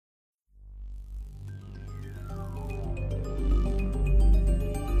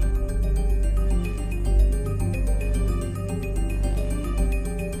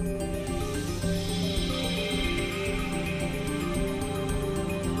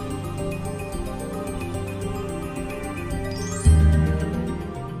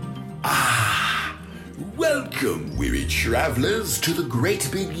Welcome, weary travelers, to the great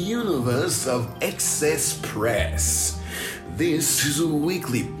big universe of Excess Press. This is a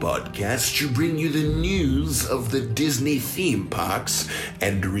weekly podcast to bring you the news of the Disney theme parks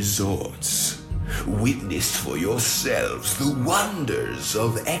and resorts. Witness for yourselves the wonders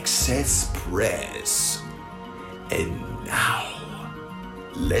of Excess Press. And now,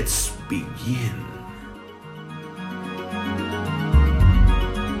 let's begin.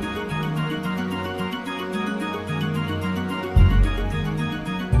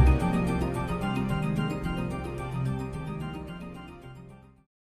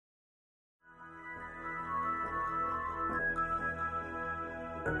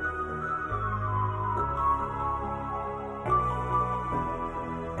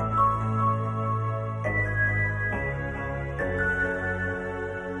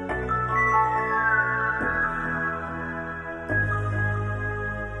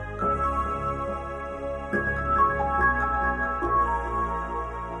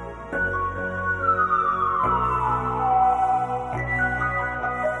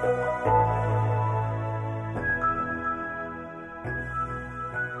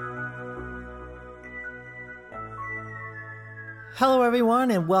 Hello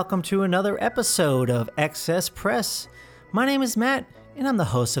everyone and welcome to another episode of Excess Press. My name is Matt and I'm the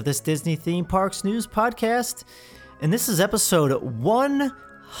host of this Disney Theme Parks News podcast. And this is episode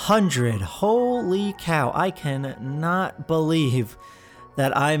 100. Holy cow, I cannot believe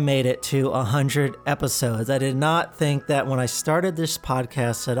that I made it to 100 episodes. I did not think that when I started this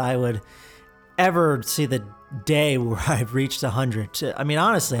podcast that I would ever see the day where I've reached 100. I mean,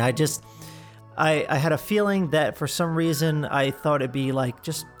 honestly, I had a feeling that for some reason I thought it'd be like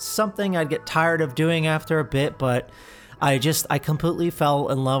just something I'd get tired of doing after a bit, but I completely fell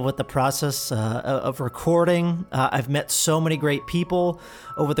in love with the process of recording. I've met so many great people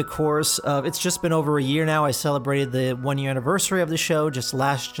over the course of, it's just been over a year now. I celebrated the 1 year anniversary of the show just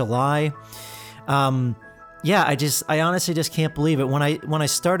last July. I honestly just can't believe it. When I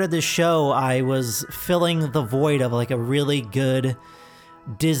started this show, I was filling the void of like a really good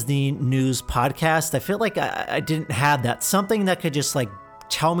Disney news podcast. I feel like I didn't have that. Something that could just like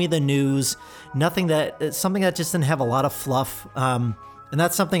tell me the news, something that just didn't have a lot of fluff. And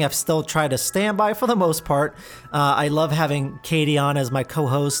that's something I've still tried to stand by for the most part. I love having Katie on as my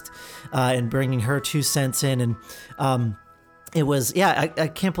co-host and bringing her 2 cents in. And it was, I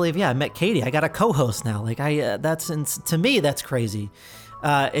can't believe, I met Katie. I got a co-host now. Like to me, that's crazy.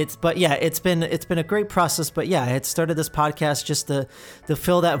 It's been a great process, but I had started this podcast just to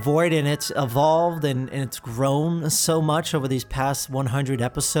fill that void, and it's evolved and it's grown so much over these past 100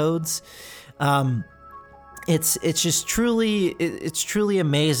 episodes. It's truly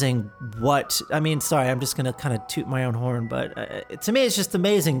amazing I'm just going to kind of toot my own horn, but to me, it's just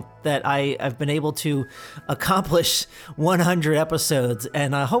amazing that I've been able to accomplish 100 episodes,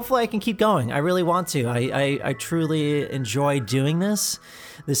 and hopefully I can keep going. I really want to. I truly enjoy doing this.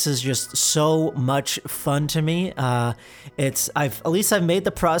 This is just so much fun to me. I've made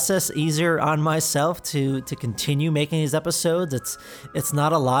the process easier on myself to continue making these episodes. It's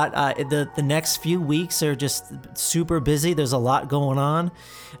not a lot. The next few weeks are just super busy. There's a lot going on,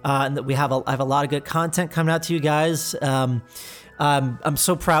 and that I have a lot of good content coming out to you guys. I'm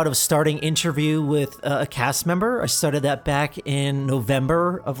so proud of starting Interview with a cast member. I started that back in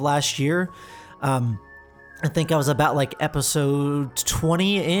November of last year. I think I was about like episode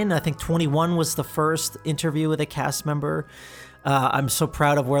 20 in. I think 21 was the first interview with a cast member. I'm so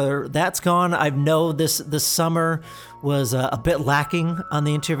proud of where that's gone. I know this summer was a bit lacking on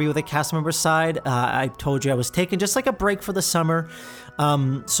the interview with a cast member side. I told you I was taking just like a break for the summer.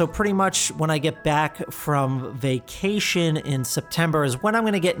 So pretty much when I get back from vacation in September is when I'm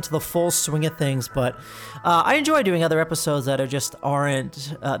going to get into the full swing of things. But I enjoy doing other episodes that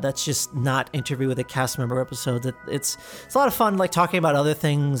that's just not interview with a cast member episodes. It's a lot of fun, like talking about other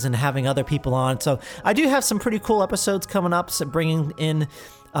things and having other people on. So I do have some pretty cool episodes coming up, so bringing in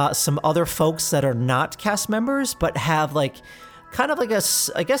some other folks that are not cast members, but have like kind of like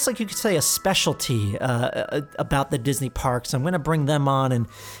I guess like you could say a specialty about the Disney parks. I'm going to bring them on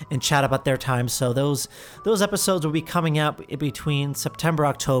and chat about their time. So those episodes will be coming out between September,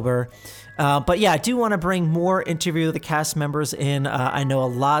 October. But I do want to bring more interview with the cast members in. I know a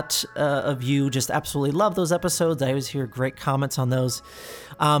lot of you just absolutely love those episodes. I always hear great comments on those.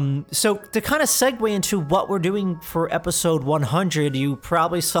 So to kind of segue into what we're doing for episode 100, you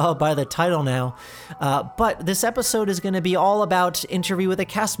probably saw by the title now, but this episode is going to be all about interview with a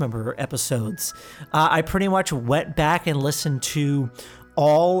cast member episodes. I pretty much went back and listened to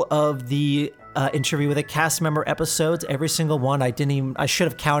all of the Interview with a Cast Member episodes, every single one. I should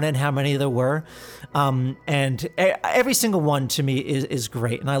have counted how many there were. And every single one to me is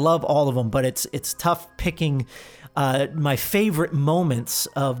great. And I love all of them, but it's tough picking my favorite moments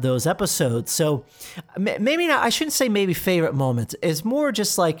of those episodes. So maybe not, I shouldn't say maybe favorite moments. It's more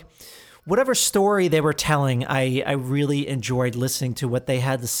just like whatever story they were telling, I really enjoyed listening to what they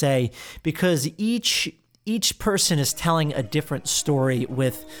had to say, because each person is telling a different story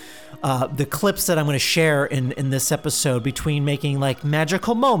with the clips that I'm going to share in this episode, between making like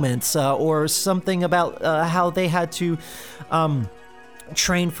magical moments or something about how they had to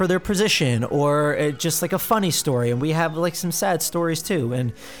train for their position, or just like a funny story. And we have like some sad stories too.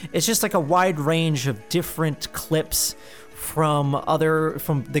 And it's just like a wide range of different clips from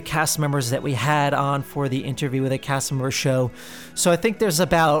the cast members that we had on for the Interview with a Cast Member show. So I think there's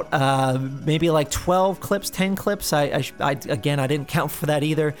about maybe like 12 clips, 10 clips. I didn't count for that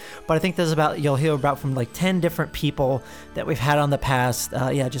either, but I think you'll hear about from like 10 different people that we've had on the past.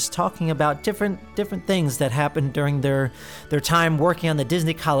 Just talking about different things that happened during their time working on the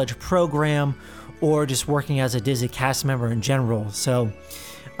Disney College program, or just working as a Disney cast member in general. So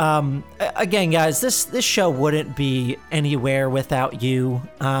again, guys, this show wouldn't be anywhere without you.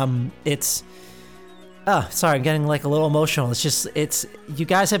 Sorry, I'm getting like a little emotional. It's you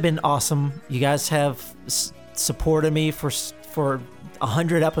guys have been awesome. You guys have supported me for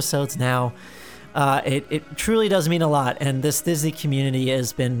 100 episodes now. It truly does mean a lot, and this Disney community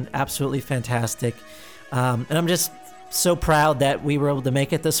has been absolutely fantastic. And I'm just so proud that we were able to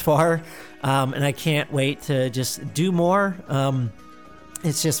make it this far, and I can't wait to just do more.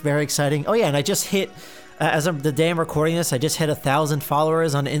 It's just very exciting. Oh yeah, and I just hit, as of the day I'm recording this, I just hit 1,000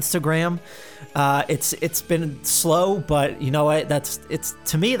 followers on Instagram. It's been slow, but you know what?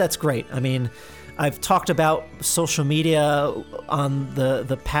 To me, that's great. I mean, I've talked about social media on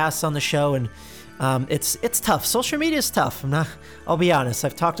the past on the show, and it's tough. Social media is tough. I'll be honest.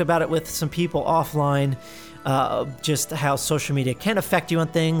 I've talked about it with some people offline, just how social media can affect you on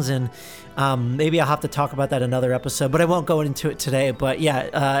things, and maybe I'll have to talk about that in another episode, but I won't go into it today. But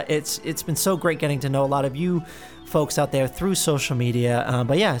yeah, it's been so great getting to know a lot of you folks out there through social media.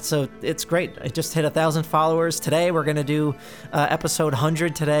 But yeah, so it's great. I just hit 1,000 followers today. We're gonna do episode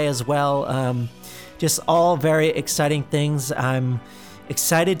 100 today as well. Just all very exciting things. I'm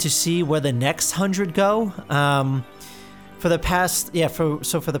excited to see where the next 100 go. For the past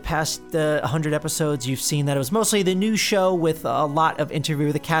 100 episodes, you've seen that it was mostly the new show with a lot of Interview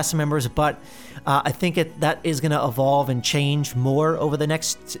with the Cast Members, but I think that is going to evolve and change more over the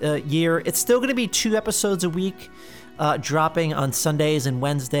next year. It's still going to be 2 episodes a week, dropping on Sundays and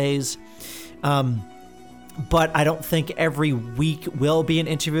Wednesdays. But I don't think every week will be an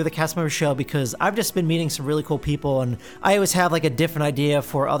Interview with a Cast Member show, because I've just been meeting some really cool people, and I always have like a different idea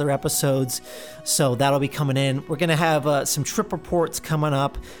for other episodes, so that'll be coming in. We're gonna have some trip reports coming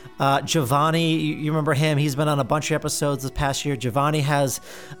up. Giovanni, you remember him? He's been on a bunch of episodes this past year. Giovanni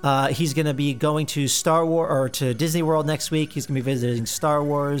he's gonna be going to Star Wars, or to Disney World next week. He's gonna be visiting Star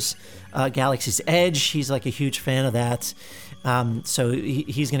Wars Galaxy's Edge. He's like a huge fan of that. So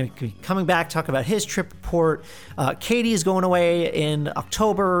he's going to be coming back, talk about his trip report. Katie is going away in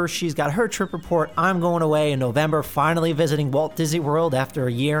October. She's got her trip report. I'm going away in November, finally visiting Walt Disney World after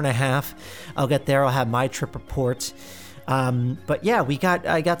a year and a half. I'll get there. I'll have my trip report. But yeah,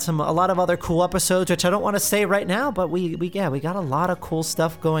 I got a lot of other cool episodes, which I don't want to say right now, but we got a lot of cool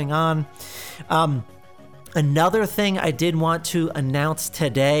stuff going on. Another thing I did want to announce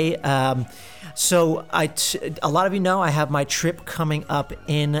today, so a lot of you know I have my trip coming up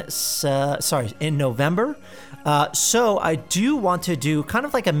in November. So I do want to do kind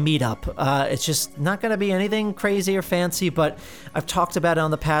of like a meetup. It's just not going to be anything crazy or fancy, but I've talked about it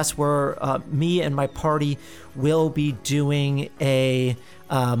on the past, where me and my party will be doing a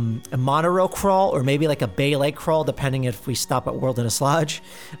monorail crawl, or maybe like a Bay Lake crawl, depending if we stop at Wilderness Lodge.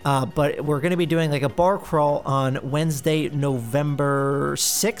 But we're going to be doing like a bar crawl on Wednesday, November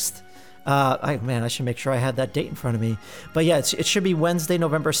 6th. I should make sure I had that date in front of me. But yeah, it should be Wednesday,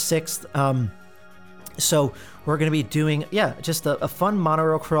 November 6th. So we're going to be doing, just a fun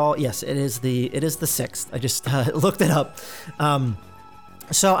monorail crawl. Yes, it is the 6th. I just looked it up.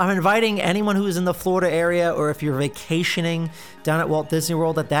 So I'm inviting anyone who is in the Florida area, or if you're vacationing down at Walt Disney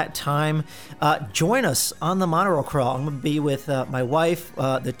World at that time, join us on the monorail crawl. I'm going to be with my wife,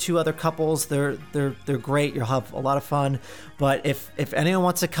 the 2 other couples. They're great. You'll have a lot of fun. But if anyone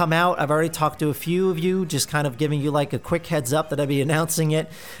wants to come out, I've already talked to a few of you, just kind of giving you like a quick heads up that I'll be announcing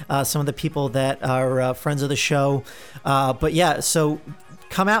it. Some of the people that are friends of the show. But yeah, so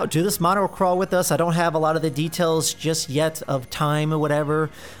come out, do this mono crawl with us. I don't have a lot of the details just yet of time or whatever,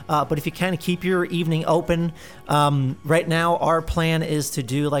 but if you can, keep your evening open. Right now, our plan is to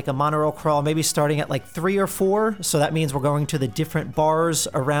do like a monorail crawl, maybe starting at like 3 or 4. So that means we're going to the different bars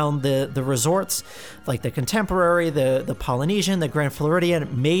around the resorts, like the Contemporary, the Polynesian, the Grand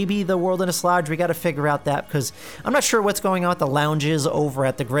Floridian, maybe the Wilderness Lodge. We got to figure out that because I'm not sure what's going on with the lounges over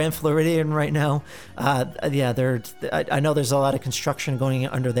at the Grand Floridian right now. I know there's a lot of construction going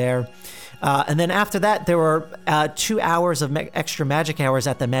under there. And then after that, there were 2 hours of extra magic hours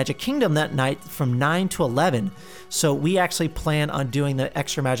at the Magic Kingdom that night from 9 to 11. So we actually plan on doing the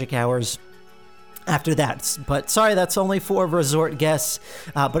extra magic hours after that. But sorry, that's only for resort guests.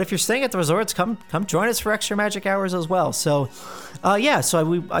 But if you're staying at the resorts, come join us for extra magic hours as well. So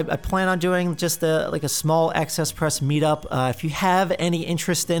I plan on doing just a small Access Press meetup. If you have any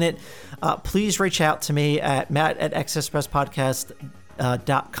interest in it, please reach out to me at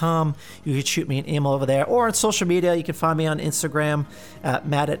matt@accesspresspodcast.com. You can shoot me an email over there, or on social media. You can find me on Instagram at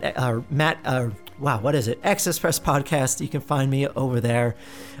Access Press Podcast. You can find me over there.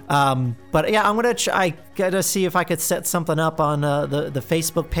 But yeah, I gotta see if I could set something up on the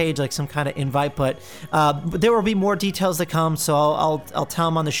Facebook page, like some kind of invite. But there will be more details to come, so I'll tell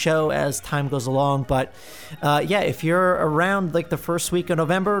them on the show as time goes along. But if you're around like the first week of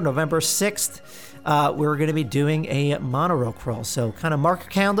November 6th. We're going to be doing a monorail crawl. So kind of mark your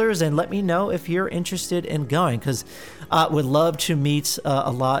calendars and let me know if you're interested in going, because I would love to meet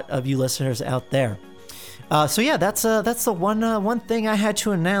a lot of you listeners out there. That's the one thing I had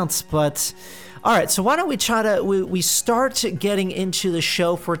to announce. But all right, so why don't we start getting into the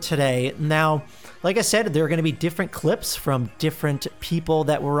show for today. Now, like I said, there are going to be different clips from different people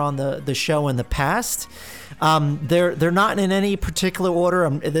that were on the show in the past. They're not in any particular order.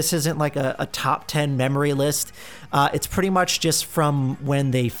 This isn't like a top 10 memory list. It's pretty much just from when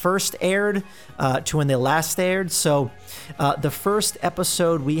they first aired to when they last aired. So the first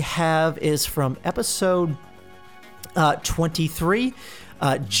episode we have is from episode 23.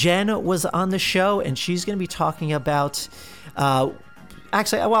 Jen was on the show, and she's going to be talking about... I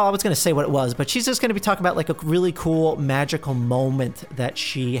was going to say what it was, but she's just going to be talking about like a really cool magical moment that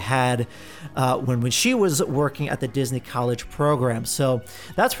she had when she was working at the Disney College program. So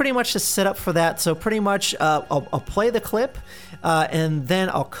that's pretty much the setup for that. So pretty much I'll play the clip and then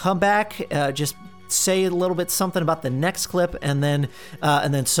I'll come back, just say a little bit something about the next clip, and then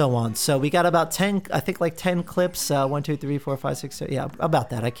so on. So we got about 10, I think like 10 clips, 1, 2, 3, 4, 5, 6, 7, yeah, about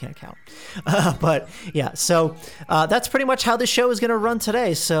that. I can't count. But yeah, so that's pretty much how the show is going to run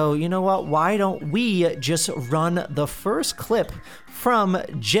today. So you know what? Why don't we just run the first clip from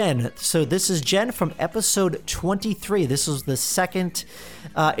Jen? So this is Jen from episode 23. This was the second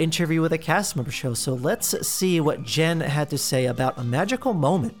interview with a cast member show. So let's see what Jen had to say about a magical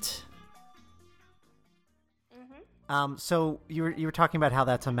moment. So you were talking about how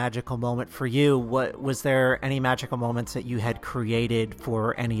that's a magical moment for you. What was there any magical moments that you had created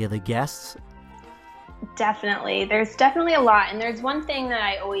for any of the guests? Definitely. There's definitely a lot. And there's one thing that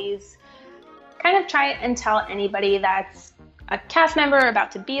I always kind of try and tell anybody that's a cast member or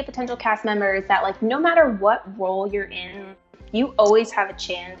about to be a potential cast member is that, like, no matter what role you're in, you always have a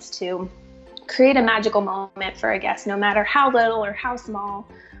chance to create a magical moment for a guest, no matter how little or how small.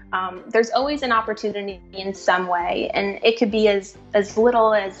 There's always an opportunity in some way, and it could be as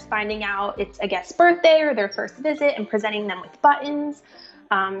little as finding out it's a guest's birthday or their first visit and presenting them with buttons,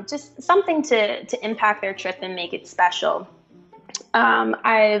 just something to impact their trip and make it special.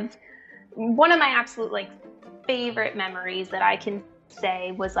 One of my absolute favorite memories that I can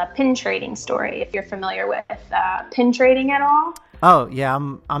say was a pin trading story. If you're familiar with pin trading at all. Oh yeah,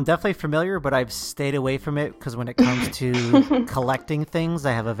 I'm definitely familiar, but I've stayed away from it because when it comes to collecting things,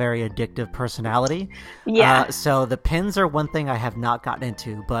 I have a very addictive personality. Yeah. So the pins are one thing I have not gotten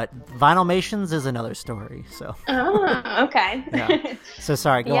into, but Vinylmations is another story. So. Oh, okay. Yeah. So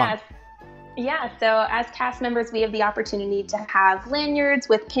sorry, go on. Yeah, so as cast members, we have the opportunity to have lanyards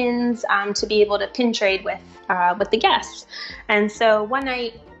with pins to be able to pin trade with the guests. And so one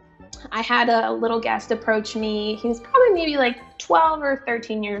night, I had a little guest approach me. He was probably maybe 12 or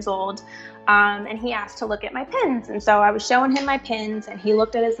 13 years old, and he asked to look at my pins. And so I was showing him my pins, and he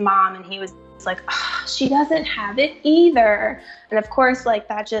looked at his mom, and he was like, oh, she doesn't have it either. And of course,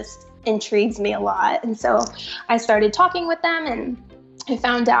 that just intrigues me a lot. And so I started talking with them, and I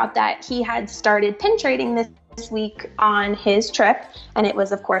found out that he had started pin trading this week on his trip, and it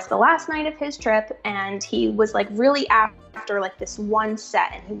was of course the last night of his trip, and he was really after after like this one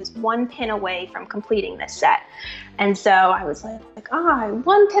set, and he was one pin away from completing this set. And so I was like,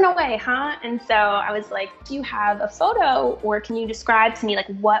 one pin away, huh? And so I was like, do you have a photo, or can you describe to me like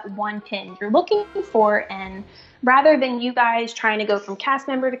what one pin you're looking for? And rather than you guys trying to go from cast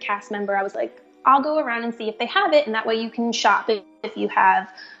member to cast member, I was like, I'll go around and see if they have it, and that way you can shop it if you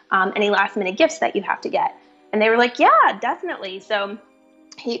have any last minute gifts that you have to get. And they were like, yeah, definitely. So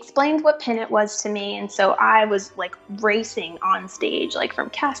he explained what pin it was to me. And so I was like racing on stage, like from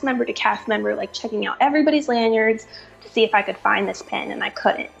cast member to cast member, like checking out everybody's lanyards to see if I could find this pin, and I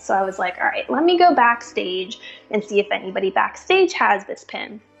couldn't. So I was like, all right, let me go backstage and see if anybody backstage has this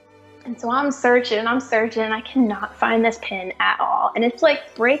pin. And so I'm searching, and I cannot find this pin at all. And it's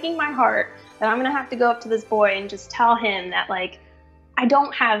like breaking my heart that I'm going to have to go up to this boy and just tell him that like, I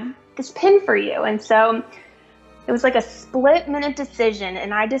don't have this pin for you. And so it was like a split-minute decision,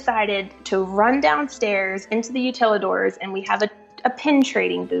 and I decided to run downstairs into the utilidors, and we have a pin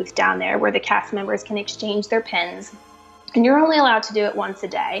trading booth down there where the cast members can exchange their pins, and you're only allowed to do it once a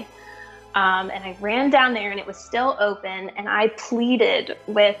day. And I ran down there, and it was still open, and I pleaded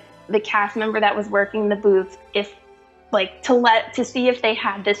with the cast member that was working the booth to see if they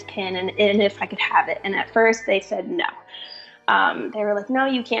had this pin and if I could have it. And at first they said no. They were like, no,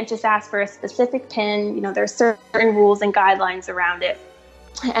 you can't just ask for a specific pin. You know, there's certain rules and guidelines around it.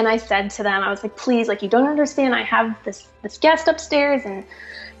 And I said to them, I was like, please, like, you don't understand. I have this guest upstairs, and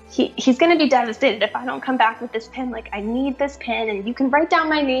he's going to be devastated if I don't come back with this pin. Like, I need this pin, and you can write down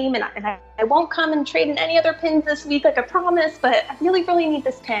my name, and I won't come and trade in any other pins this week, like I promise, but I really, really need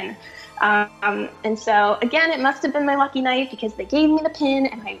this pin. And so again, it must have been my lucky night, because they gave me the pin,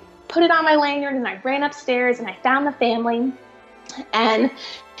 and I put it on my lanyard, and I ran upstairs, and I found the family. And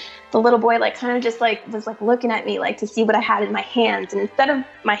the little boy kind of just was looking at me to see what I had in my hands. And instead of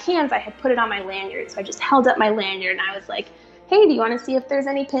my hands, I had put it on my lanyard. So I just held up my lanyard, and I was like, hey, do you want to see if there's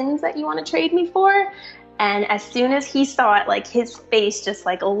any pins that you want to trade me for? And as soon as he saw it, his face just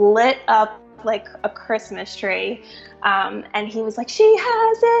lit up like a Christmas tree. And he was like, she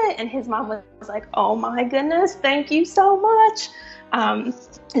has it. And his mom was like, oh my goodness, thank you so much.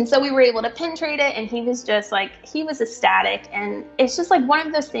 And so we were able to pin trade it, and he was just he was ecstatic. And it's just one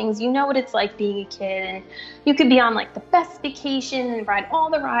of those things, you know what it's like being a kid, and you could be on the best vacation and ride all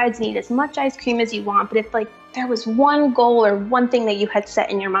the rides and eat as much ice cream as you want. But if there was one goal or one thing that you had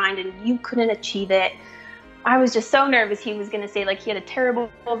set in your mind and you couldn't achieve it, I was just so nervous he was going to say he had a terrible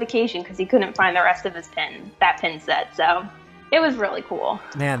vacation because he couldn't find the rest of his that pin set. So it was really cool.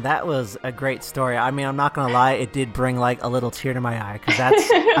 Man, that was a great story. I mean, I'm not going to lie, it did bring a little tear to my eye, because that's,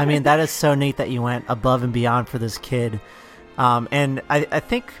 I mean, that is so neat that you went above and beyond for this kid. And I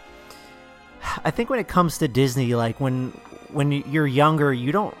think when it comes to Disney, when you're younger,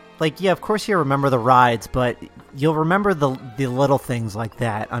 you don't, yeah, of course you remember the rides, but you'll remember the little things like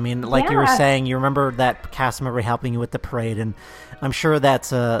that. I mean, you were saying, you remember that cast member helping you with the parade, and I'm sure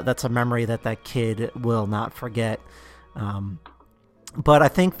that's a memory that kid will not forget. But I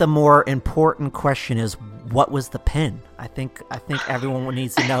think the more important question is, what was the pin? I think everyone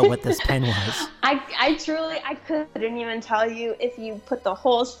needs to know what this pin was. I truly couldn't even tell you if you put the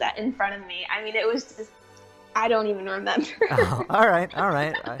whole set in front of me. I mean, it was just, I don't even remember. Oh, all right.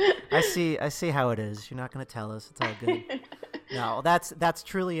 I see how it is. You're not going to tell us. It's all good. No, that's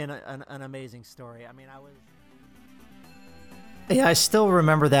truly an amazing story. I mean, Yeah, I still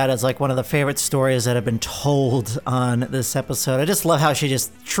remember that as one of the favorite stories that have been told on this episode. I just love how she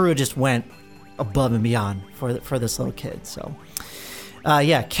just went above and beyond for this little kid. So,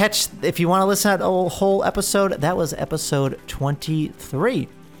 catch, if you want to listen to that whole episode, that was episode 23.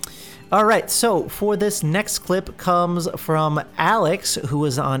 All right, so for this next clip comes from Alex, who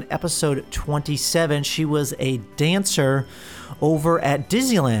was on episode 27. She was a dancer over at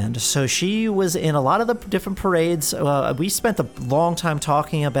Disneyland. So she was in a lot of the different parades. We spent a long time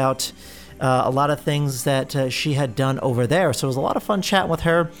talking about a lot of things that she had done over there. So it was a lot of fun chatting with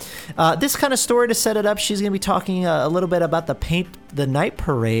her. This kind of story to set it up, she's going to be talking a little bit about the Paint the Night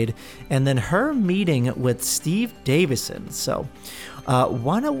parade and then her meeting with Steve Davison. So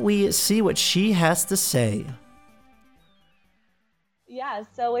why don't we see what she has to say? Yeah,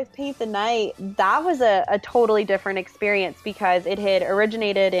 so with Paint the Night, that was a totally different experience because it had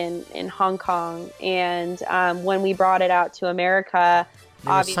originated in Hong Kong, and when we brought it out to America,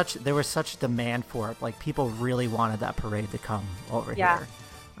 there was such demand for it. People really wanted that parade to come over here.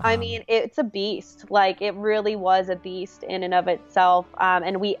 I mean, it's a beast. It really was a beast in and of itself.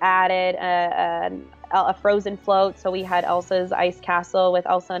 And we added a frozen float, so we had Elsa's ice castle with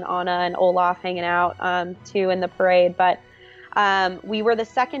Elsa and Anna and Olaf hanging out too in the parade. But We were the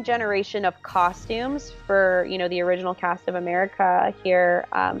second generation of costumes for, the original cast of America here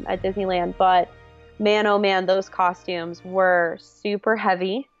at Disneyland. But man, oh man, those costumes were super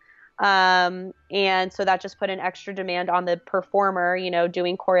heavy. And so that just put an extra demand on the performer,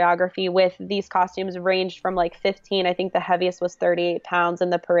 doing choreography with these costumes ranged from like 15. I think the heaviest was 38 pounds in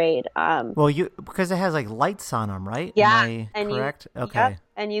the parade. Because it has like lights on them, right? Yeah. Am I correct? Okay. Yep,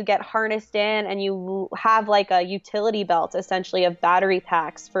 and you get harnessed in and you have like a utility belt essentially of battery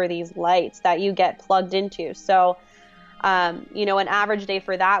packs for these lights that you get plugged into. So, an average day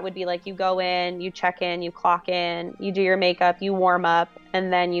for that would be like you go in, you check in, you clock in, you do your makeup, you warm up,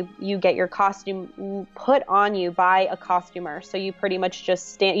 and then you get your costume put on you by a costumer. So you pretty much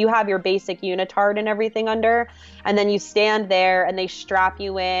just stand, you have your basic unitard and everything under, and then you stand there and they strap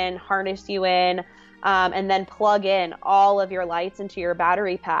you in, harness you in, and then plug in all of your lights into your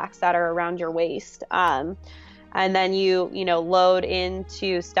battery packs that are around your waist. And then you load in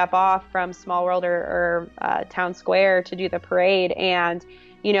to step off from Small World or Town Square to do the parade. And,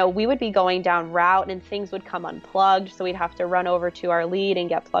 we would be going down route and things would come unplugged. So we'd have to run over to our lead and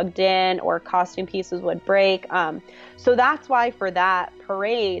get plugged in, or costume pieces would break. So that's why for that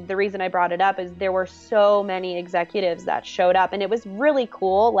parade, the reason I brought it up is there were so many executives that showed up. And it was really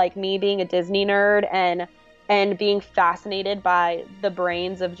cool, like me being a Disney nerd and being fascinated by the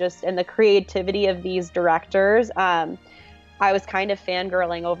brains of and the creativity of these directors. I was kind of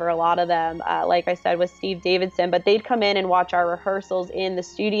fangirling over a lot of them, like I said, with Steve Davidson, but they'd come in and watch our rehearsals in the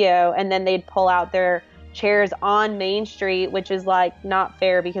studio, and then they'd pull out their chairs on Main Street, which is like not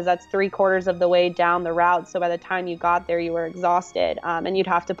fair because that's 3/4 of the way down the route. So by the time you got there, you were exhausted, and you'd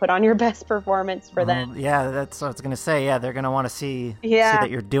have to put on your best performance for them. Yeah, that's what I was going to say. Yeah, they're going to want to see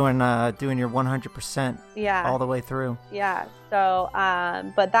that you're doing your 100% all the way through. Yeah. So,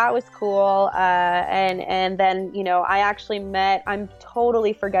 but that was cool. And then, I actually I'm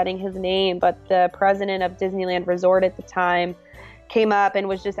totally forgetting his name, but the president of Disneyland Resort at the time came up and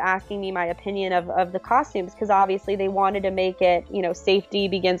was just asking me my opinion of the costumes, because obviously they wanted to make it, safety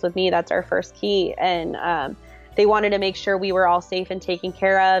begins with me. That's our first key. And they wanted to make sure we were all safe and taken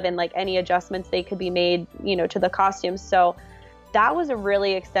care of, and like any adjustments they could be made, to the costumes. So that was a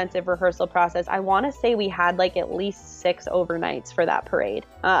really extensive rehearsal process. I want to say we had like at least 6 overnights for that parade.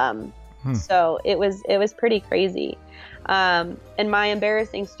 So it was pretty crazy. And my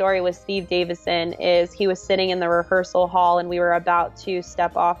embarrassing story with Steve Davidson is he was sitting in the rehearsal hall and we were about to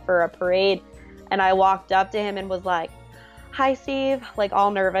step off for a parade. And I walked up to him and was like, "Hi, Steve," like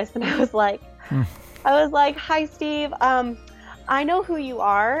all nervous. And I was like, "Hi, Steve. I know who you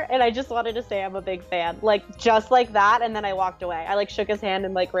are, and I just wanted to say I'm a big fan," like just like that. And then I walked away. I like shook his hand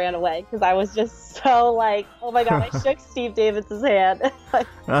and like ran away because I was just so like, oh my God, I shook Steve Davidson's hand.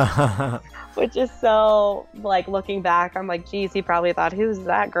 Which is so, like, looking back, I'm like, geez, he probably thought, who's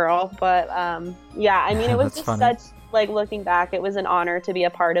that girl? But yeah, I mean, it was just funny. Such, like, looking back, it was an honor to be a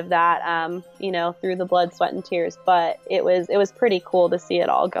part of that, through the blood, sweat, and tears. But it was pretty cool to see it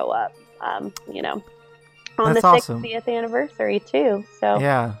all go up, on That's the 60th awesome. anniversary too. So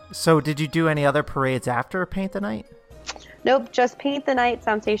yeah. So did you do any other parades after Paint the Night? Nope, just Paint the Night,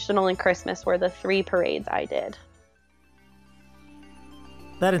 Sensational, and Christmas were the 3 parades I did.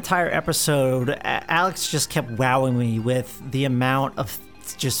 That entire episode, Alex just kept wowing me with the amount of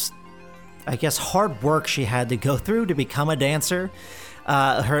just, I guess, hard work she had to go through to become a dancer.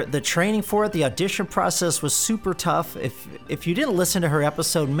 The training for it, the audition process was super tough. If you didn't listen to her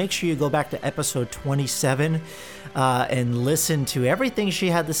episode, make sure you go back to episode 27 and listen to everything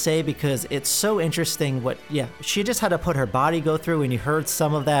she had to say, because it's so interesting she just had to put her body go through, and you heard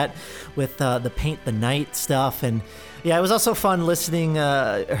some of that with the Paint the Night stuff. And yeah, it was also fun listening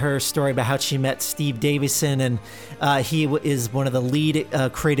her story about how she met Steve Davidson, and he is one of the lead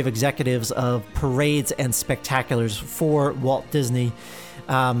creative executives of parades and spectaculars for Walt Disney.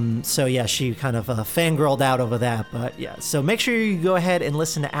 So yeah, she kind of fangirled out over that. But yeah, so make sure you go ahead and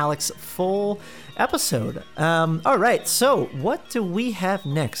listen to Alex's full episode. All right, so what do we have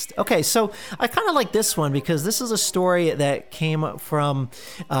next? Okay, so I kind of like this one because this is a story that came from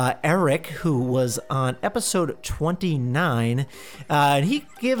Eric, who was on episode 29, and he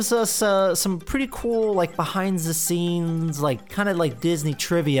gives us some pretty cool, like, behind the scenes, like kind of like Disney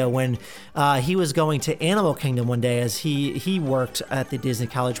trivia when he was going to Animal Kingdom one day, as he worked at the Disney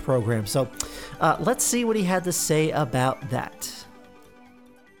College program. So let's see what he had to say about that.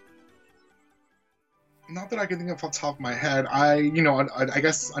 Not that I can think of off the top of my head. I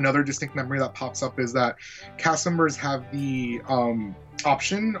guess another distinct memory that pops up is that cast members have the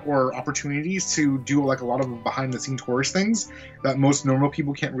option or opportunities to do like a lot of behind the scene tours things that most normal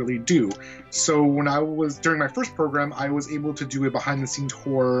people can't really do. So when I was during my first program, I was able to do a behind the scene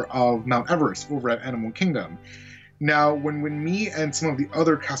tour of Mount Everest over at Animal Kingdom. Now, when me and some of the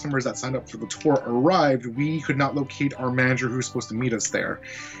other cast members that signed up for the tour arrived, we could not locate our manager who was supposed to meet us there.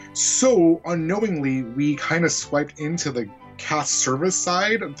 So, unknowingly, we kind of swiped into the cast service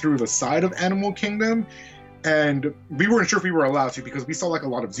side through the side of Animal Kingdom, and we weren't sure if we were allowed to because we saw like a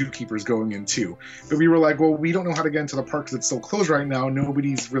lot of zookeepers going in too. But we were like, well, we don't know how to get into the park because it's still closed right now.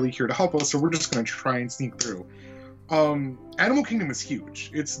 Nobody's really here to help us, so we're just going to try and sneak through. Animal Kingdom is huge.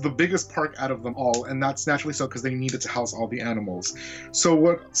 It's the biggest park out of them all, and that's naturally so because they needed to house all the animals. So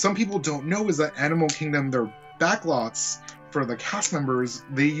what some people don't know is that Animal Kingdom, their backlots for the cast members,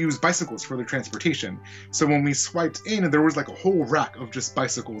 they use bicycles for their transportation. So when we swiped in, there was like a whole rack of just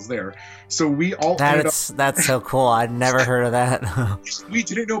bicycles there. So we all that's so cool. I'd never heard of that. We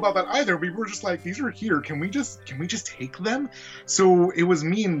didn't know about that either. We were just like, these are here. Can we just take them? So it was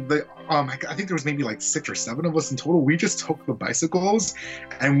me and the I think there was maybe like 6 or 7 of us in total. We just took the bicycles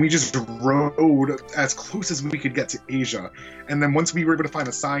and we just rode as close as we could get to Asia. And then once we were able to find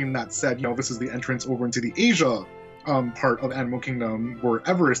a sign that said, this is the entrance over into the Asia part of Animal Kingdom where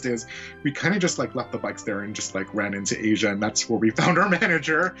Everest is, we kind of just like left the bikes there and just like ran into Asia, and that's where we found our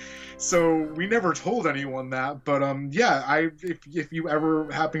manager. So we never told anyone that, but if you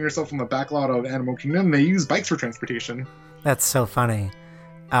ever happen yourself on the back lot of Animal Kingdom, they use bikes for transportation. That's so funny.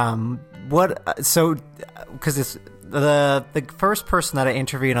 Because it's the first person that I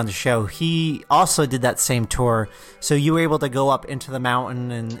interviewed on the show, he also did that same tour. So you were able to go up into the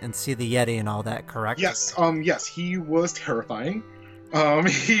mountain and see the Yeti and all that, correct? Yes. Yes, he was terrifying.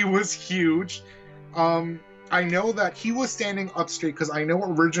 He was huge. I know that he was standing up straight because I know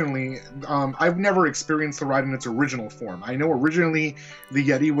originally, I've never experienced the ride in its original form. I know originally the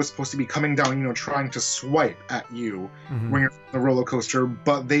Yeti was supposed to be coming down, trying to swipe at you when you're on the roller coaster.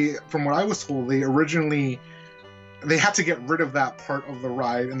 But from what I was told, they had to get rid of that part of the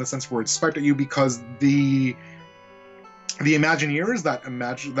ride in the sense where it swiped at you because the Imagineers that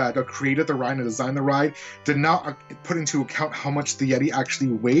created the ride and designed the ride did not put into account how much the Yeti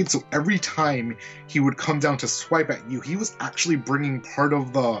actually weighed. So every time he would come down to swipe at you, he was actually bringing part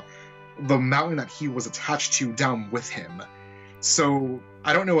of the mountain that he was attached to down with him. So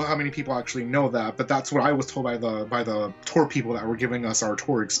I don't know how many people actually know that, but that's what I was told by the tour people that were giving us our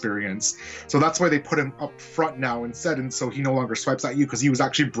tour experience. So that's why they put him up front now instead, and so he no longer swipes at you because he was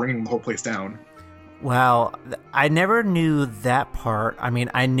actually bringing the whole place down. Wow, I never knew that part. I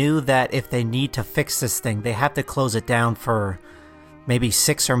mean, I knew that if they need to fix this thing, they have to close it down for maybe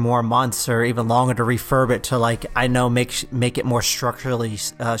 6 or more months or even longer to refurb it to make it more structurally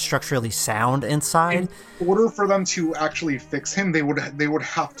sound inside. In order for them to actually fix him, they would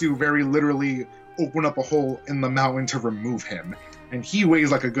have to very literally open up a hole in the mountain to remove him, and he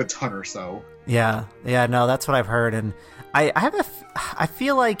weighs like a good ton or so. Yeah, no, that's what I've heard, and I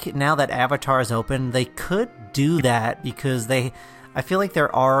feel like now that Avatar is open, they could do that because I feel like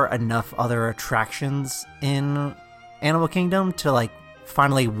there are enough other attractions in Animal Kingdom to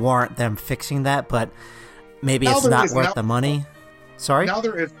finally warrant them fixing that, but maybe it's not worth the money. Sorry? Now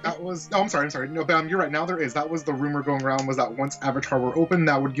there is. I'm sorry. No, Bam, you're right. Now there is. That was the rumor going around, was that once Avatar were open,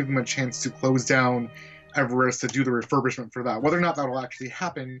 that would give them a chance to close down Everest to do the refurbishment for that. Whether or not that will actually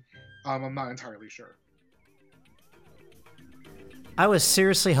happen, I'm not entirely sure. I was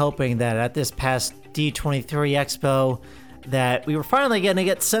seriously hoping that at this past D23 Expo that we were finally going to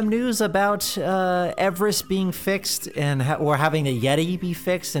get some news about Everest being fixed or having the Yeti be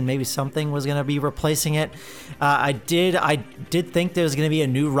fixed, and maybe something was going to be replacing it. I did think there was going to be a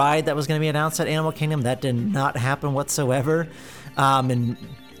new ride that was going to be announced at Animal Kingdom. That did not happen whatsoever. And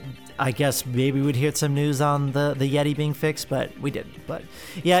I guess maybe we'd hear some news on the Yeti being fixed, but we didn't. But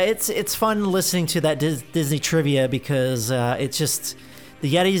yeah, it's fun listening to that Disney trivia because it's just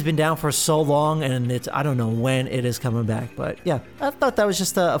the Yeti's been down for so long, and I don't know when it is coming back. But yeah, I thought that was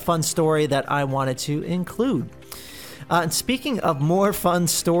just a fun story that I wanted to include. And speaking of more fun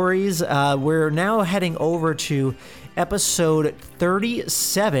stories, we're now heading over to episode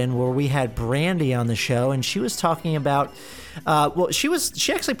 37, where we had Brandy on the show, and she was talking about she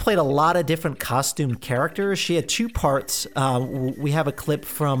actually played a lot of different costume characters. She had 2 parts. We have a clip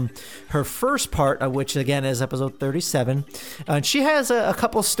from her first part, which again is episode 37. And she has a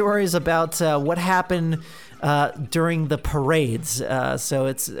couple stories about what happened during the parades. So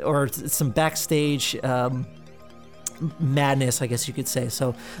it's some backstage madness, I guess you could say.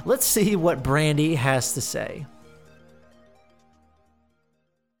 So let's see what Brandy has to say.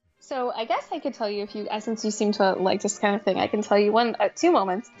 So I guess I could tell you, if you, since you seem to like this kind of thing, I can tell you two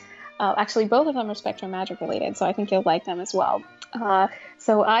moments. Actually, both of them are Spectrum Magic related, so I think you'll like them as well.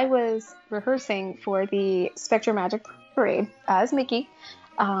 So I was rehearsing for the Spectrum Magic Parade as Mickey,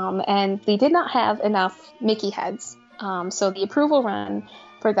 and we did not have enough Mickey heads. So the approval run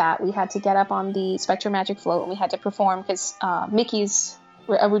for that, we had to get up on the Spectrum Magic float and we had to perform, because Mickey's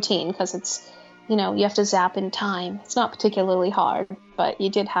a routine, because it's, you have to zap in time. It's not particularly hard, but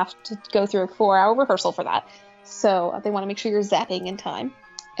you did have to go through a 4-hour rehearsal for that. So they want to make sure you're zapping in time.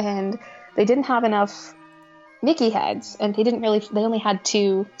 And they didn't have enough Mickey heads, and they only had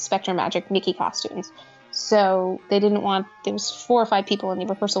 2 Spectrum Magic Mickey costumes. So there was 4 or 5 people in the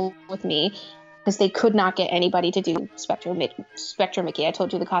rehearsal with me, because they could not get anybody to do Spectrum Mickey. I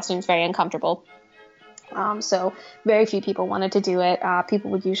told you the costume is very uncomfortable. So very few people wanted to do it.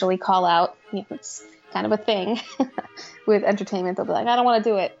 People would usually call out. It's kind of a thing with entertainment. They'll be like, I don't want to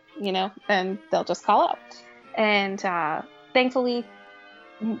do it, and they'll just call out. And thankfully,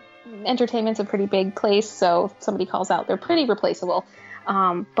 entertainment's a pretty big place, so if somebody calls out, they're pretty replaceable.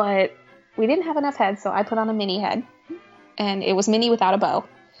 But we didn't have enough heads, so I put on a mini head, and it was Minnie without a bow.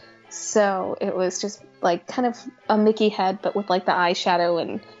 So it was just like kind of a Mickey head, but with like the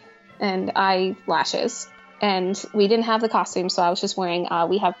eyeshadow and eyelashes. And we didn't have the costume, so I was just wearing,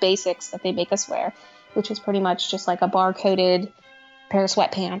 we have basics that they make us wear, which is pretty much just like a bar-coded pair of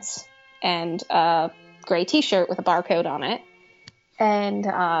sweatpants and a gray t-shirt with a barcode on it. And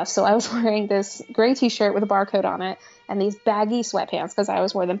so I was wearing this gray t-shirt with a barcode on it and these baggy sweatpants, because I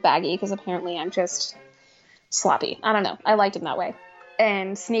always wore them baggy, because apparently I'm just sloppy. I don't know. I liked them that way.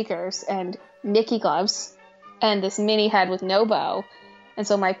 And sneakers and Mickey gloves and this mini head with no bow. And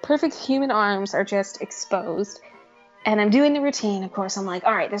so my perfect human arms are just exposed. And I'm doing the routine. Of course, I'm like,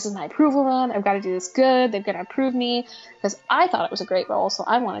 all right, this is my approval run. I've got to do this good. They've got to approve me, because I thought it was a great role, so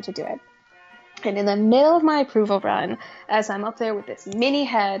I wanted to do it. And in the middle of my approval run, as I'm up there with this mini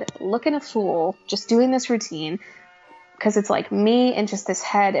head, looking a fool, just doing this routine, because it's like me and just this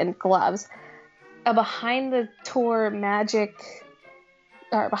head and gloves, behind the Magic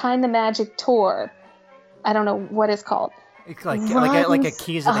Tour, I don't know what it's called. It's like a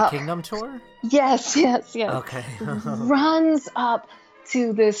Keys of the Kingdom tour? Yes. Okay. Runs up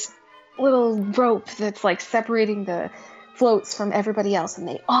to this little rope that's like separating the floats from everybody else, and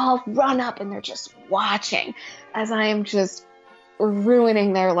they all run up and they're just watching as I am just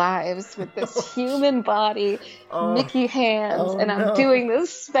ruining their lives with this human body, Mickey hands, and I'm doing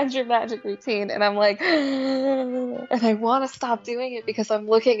this Spectrum Magic routine, and I'm like, and I want to stop doing it because I'm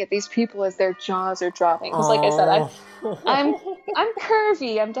looking at these people as their jaws are dropping. Because, like I said, I'm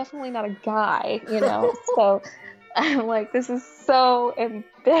curvy. I'm definitely not a guy, So I'm like, this is so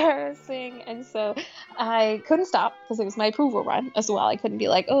embarrassing. And so I couldn't stop, because it was my approval run as well. I couldn't be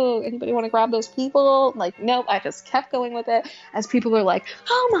like, oh, anybody want to grab those people? Like, nope. I just kept going with it as people are like,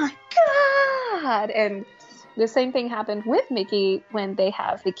 oh my God. And the same thing happened with Mickey when they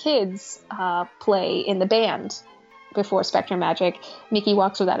have the kids play in the band before Spectrum Magic. Mickey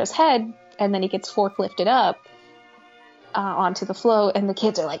walks without his head, and then he gets forklifted up onto the float, and the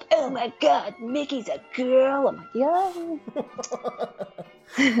kids are like, oh my God, Mickey's a girl. I'm like, yeah.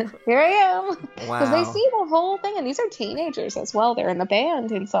 Here I am. Wow. Because they see the whole thing, and these are teenagers as well. They're in the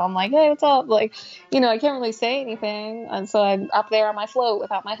band, and so I'm like, hey, what's up? Like, I can't really say anything, and so I'm up there on my float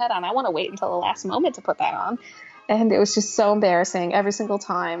without my head on. I want to wait until the last moment to put that on. And it was just so embarrassing every single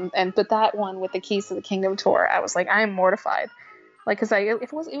time. But that one with the Keys to the Kingdom tour, I was like, I am mortified. Like, because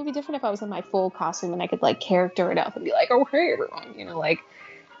it would be different if I was in my full costume and I could, like, character it up and be like, oh, hey, everyone, like,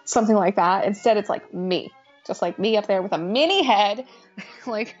 something like that. Instead, it's, like, me. Just, like, me up there with a mini head.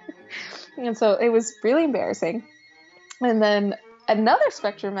 Like, and so it was really embarrassing. And then another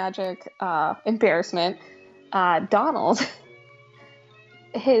Spectrum Magic embarrassment, Donald,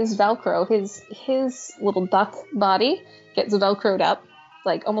 his Velcro, his little duck body gets Velcroed up,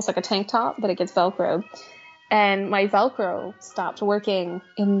 like, almost like a tank top, but it gets Velcroed. And my Velcro stopped working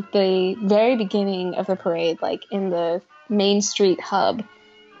in the very beginning of the parade, like in the Main Street hub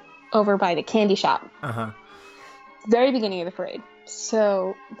over by the candy shop. Very beginning of the parade.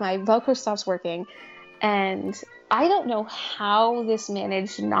 So my Velcro stops working, and I don't know how this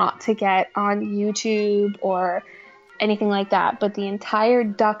managed not to get on YouTube or anything like that, but the entire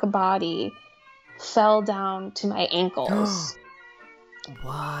duck body fell down to my ankles.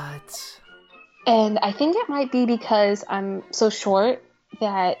 What? And I think it might be because I'm so short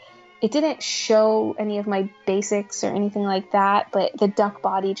that it didn't show any of my basics or anything like that, but the duck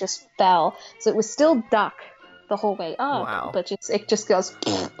body just fell. So it was still duck, the whole way up. Wow. But it just goes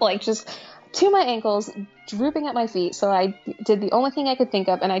like just to my ankles, drooping at my feet. So I did the only thing I could think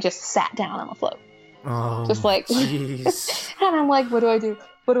of, and I just sat down on the float. Oh, Just like, jeez. and I'm like, what do I do?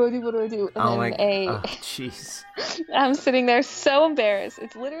 What do I do? What do I do? And Jeez. I'm sitting there so embarrassed.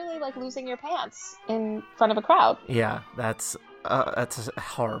 It's literally like losing your pants in front of a crowd. Yeah, that's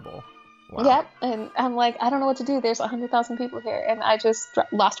horrible. Wow. Yep. And I'm like, I don't know what to do. There's 100,000 people here. And I just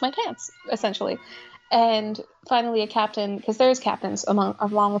lost my pants, essentially. And finally a captain, because there's captains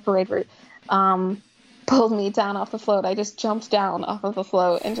along the parade route, pulled me down off the float. I just jumped down off of the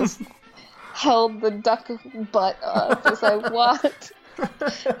float and just held the duck butt up as I walked.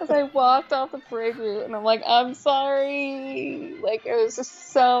 As I walked off the parade route, and I'm like, I'm sorry. Like, it was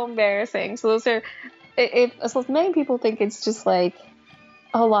just so embarrassing. So those are, so many people think it's just like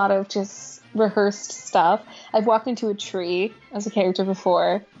a lot of just rehearsed stuff. I've walked into a tree as a character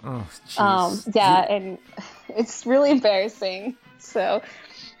before. Oh, jeez. And it's really embarrassing. So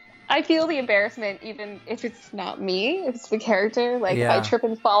I feel the embarrassment even if it's not me, if it's the character. Like, if I trip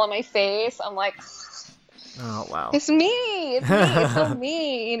and fall on my face, I'm like, oh, wow. It's me. It's so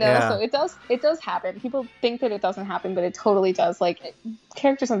me, So it does happen. People think that it doesn't happen, but it totally does. Like,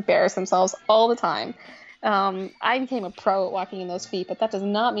 characters embarrass themselves all the time. I became a pro at walking in those feet, but that does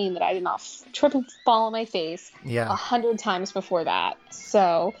not mean that I did not trip and fall on my face 100 times before that.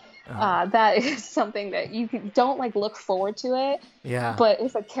 So that is something that you don't like look forward to it. Yeah. But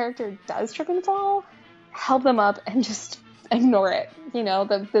if a character does trip and fall, help them up and just ignore it.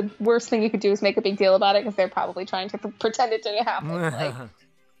 The worst thing you could do is make a big deal about it, because they're probably trying to pretend it didn't happen.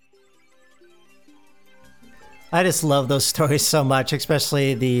 I just love those stories so much,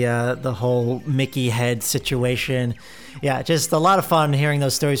 especially the whole Mickey head situation. Yeah, just a lot of fun hearing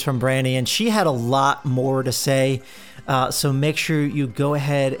those stories from Brandy, and she had a lot more to say. So make sure you go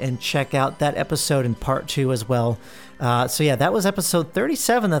ahead and check out that episode in part 2 as well. That was episode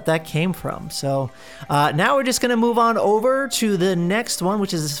 37 that came from. So now we're just going to move on over to the next one,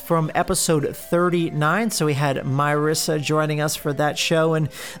 which is from episode 39. So we had Myrissa joining us for that show. And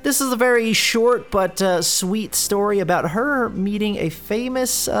this is a very short but sweet story about her meeting a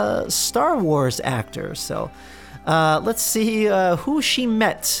famous Star Wars actor. So let's see who she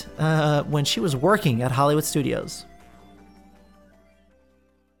met when she was working at Hollywood Studios.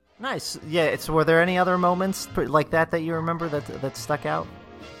 Nice. Yeah. So, were there any other moments like that you remember that stuck out?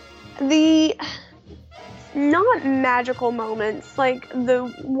 The not magical moments. Like,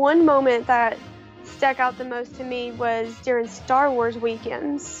 the one moment that stuck out the most to me was during Star Wars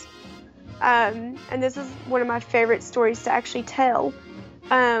weekends. And this is one of my favorite stories to actually tell.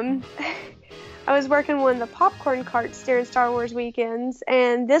 I was working one of the popcorn carts during Star Wars weekends,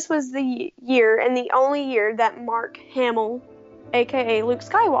 and this was the year, and the only year, that Mark Hamill, aka Luke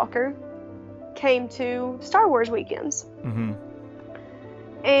Skywalker, came to Star Wars weekends. Mm-hmm.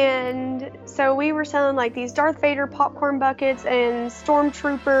 And so we were selling like these Darth Vader popcorn buckets and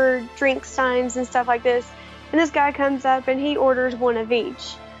Stormtrooper drink steins and stuff like this. And this guy comes up and he orders one of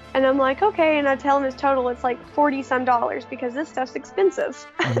each. And I'm like, okay. And I tell him his total, it's like $40-some, because this stuff's expensive.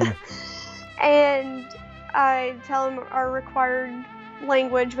 Mm-hmm. And I tell him our required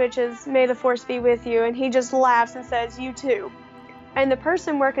language, which is "May the Force be with you." And he just laughs and says, "You too." And the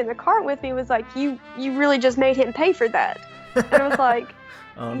person working the cart with me was like, you really just made him pay for that. And I was like,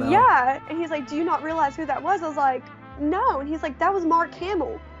 oh, no. Yeah. And he's like, do you not realize who that was? I was like, no. And he's like, that was Mark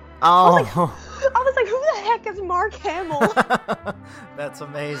Hamill. Oh. I was like, who the heck is Mark Hamill? That's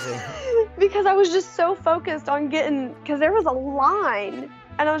amazing. Because I was just so focused on because there was a line.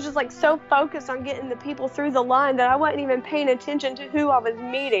 And I was just like so focused on getting the people through the line that I wasn't even paying attention to who I was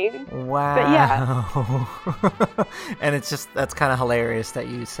meeting. Wow. But yeah. And that's kind of hilarious that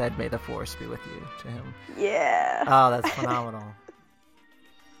you said "May the Force be with you" to him. Yeah. Oh, that's phenomenal.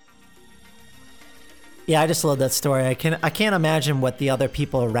 Yeah, I just love that story. I can't imagine what the other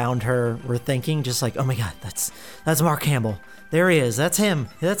people around her were thinking. Just like, oh my God, that's Mark Hamill. There he is. That's him.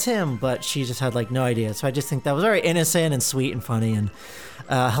 But she just had like no idea. So I just think that was very innocent and sweet and funny and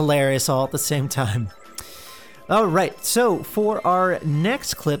hilarious all at the same time. All right. So for our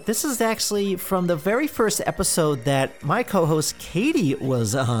next clip, this is actually from the very first episode that my co-host Katie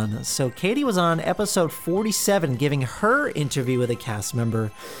was on. So Katie was on episode 47, giving her interview with a cast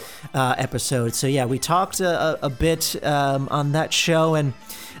member episode. So yeah, we talked a bit on that show, and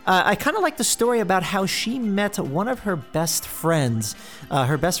I kind of like the story about how she met one of her best friends.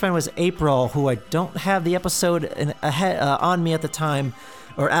 Her best friend was April, who I don't have the episode on me at the time.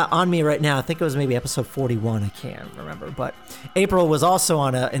 on me right now. I think it was maybe episode 41. I can't remember. But April was also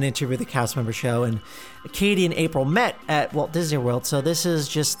on an interview with the cast member show, and Katie and April met at Walt Disney World. So this is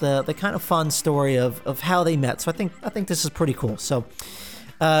just the kind of fun story of how they met. So I think this is pretty cool. So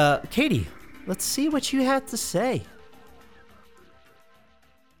Katie, let's see what you had to say.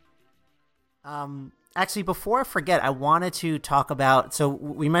 Actually, before I forget, I wanted to talk about, so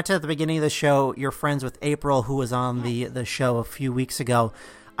we mentioned at the beginning of the show, you're friends with April, who was on the show a few weeks ago.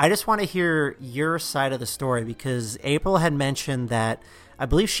 I just want to hear your side of the story, because April had mentioned that I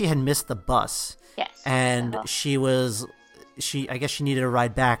believe she had missed the bus. Yes. And I guess she needed a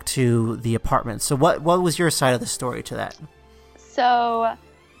ride back to the apartment. So what was your side of the story to that? So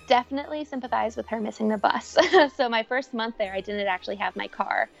definitely sympathize with her missing the bus. So my first month there, I didn't actually have my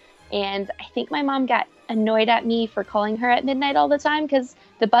car. And I think my mom got annoyed at me for calling her at midnight all the time because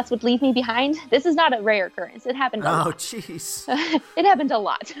the bus would leave me behind. This is not a rare occurrence. It happened a lot. Oh, jeez. It happened a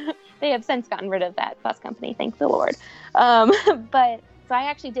lot. They have since gotten rid of that bus company, thank the Lord. But so I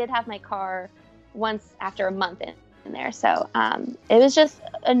actually did have my car once after a month in there. So it was just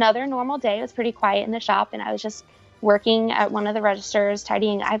another normal day. It was pretty quiet in the shop, and I was just working at one of the registers,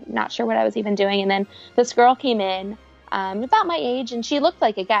 tidying. I'm not sure what I was even doing. And then this girl came in. About my age, and she looked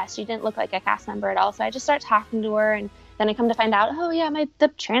like a guest. She didn't look like a cast member at all. So I just started talking to her, and then I come to find out, oh yeah, the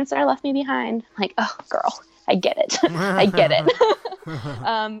translator left me behind. I'm like, oh girl, I get it. I get it.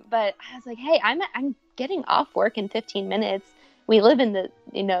 But I was like, hey, I'm getting off work in 15 minutes. We live in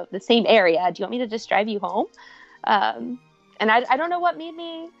the same area. Do you want me to just drive you home? And I don't know what made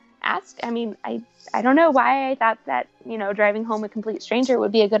me ask. I mean, I don't know why I thought that, driving home a complete stranger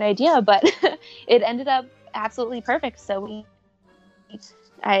would be a good idea, but it ended up absolutely perfect. So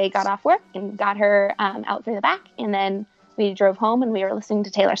I got off work and got her out through the back, and then we drove home, and we were listening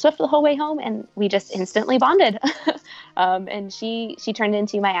to Taylor Swift the whole way home, and we just instantly bonded. And she turned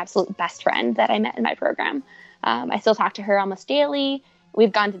into my absolute best friend that I met in my program. I still talk to her almost daily.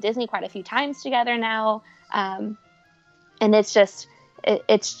 We've gone to Disney quite a few times together now. And it's just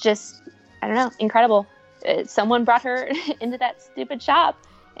I don't know, incredible. Someone brought her into that stupid shop,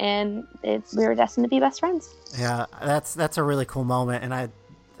 and we were destined to be best friends. Yeah, that's a really cool moment, and I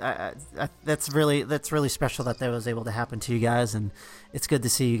that's really special that was able to happen to you guys, and it's good to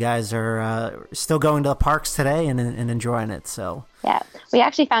see you guys are still going to the parks today and enjoying it. So yeah, we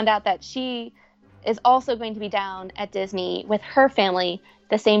actually found out that she is also going to be down at Disney with her family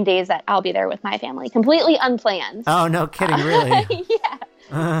the same days that I'll be there with my family, completely unplanned. Oh, no kidding, really? Yeah.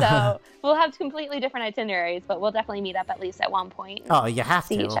 So we'll have completely different itineraries, but we'll definitely meet up at least at one point. Oh, you have to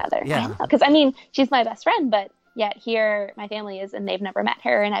see each other. Yeah. Because she's my best friend, but yet here my family is, and they've never met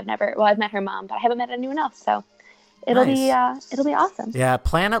her, and I've met her mom, but I haven't met anyone else. So it'll be awesome. Yeah,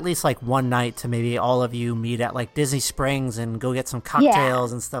 plan at least like one night to maybe all of you meet at like Disney Springs and go get some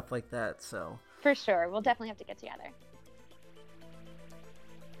cocktails and stuff like that. So for sure, we'll definitely have to get together.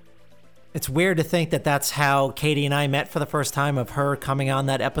 It's weird to think that that's how Katie and I met for the first time, of her coming on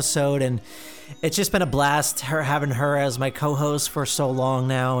that episode. And it's just been a blast having her as my co-host for so long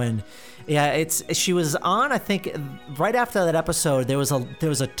now. And yeah, she was on, I think right after that episode, there was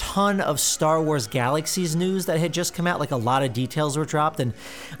a ton of Star Wars Galaxies news that had just come out. Like a lot of details were dropped, and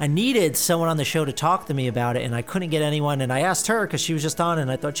I needed someone on the show to talk to me about it, and I couldn't get anyone. And I asked her because she was just on,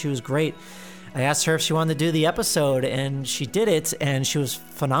 and I thought she was great. I asked her if she wanted to do the episode, and she did it, and she was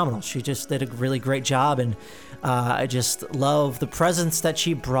phenomenal. She just did a really great job, and I just love the presence that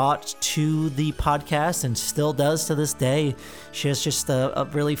she brought to the podcast and still does to this day. She has just a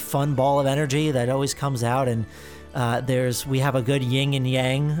really fun ball of energy that always comes out, and we have a good yin and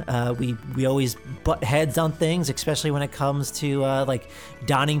yang. We always butt heads on things, especially when it comes to like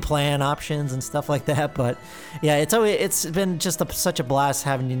donning plan options and stuff like that. But yeah, it's been just such a blast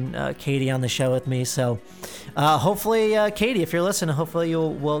having Katie on the show with me. So hopefully, Katie, if you're listening, hopefully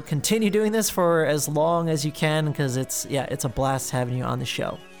we'll continue doing this for as long as you can, because it's a blast having you on the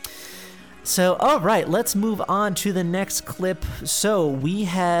show. So, all right, let's move on to the next clip. So we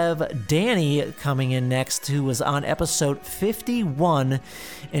have Danny coming in next, who was on episode 51,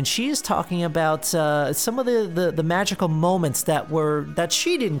 and she is talking about some of the magical moments that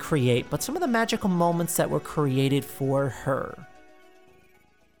she didn't create, but some of the magical moments that were created for her.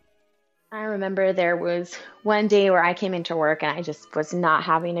 I remember there was one day where I came into work and I just was not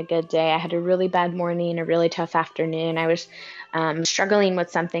having a good day. I had a really bad morning, a really tough afternoon. I was struggling with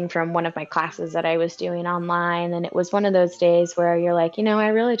something from one of my classes that I was doing online. And it was one of those days where you're like, I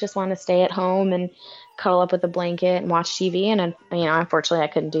really just want to stay at home and cuddle up with a blanket and watch TV. And, unfortunately, I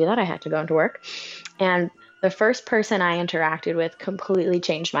couldn't do that. I had to go into work. And the first person I interacted with completely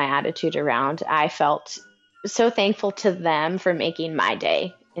changed my attitude around. I felt so thankful to them for making my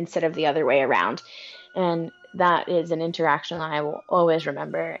day instead of the other way around. And that is an interaction that I will always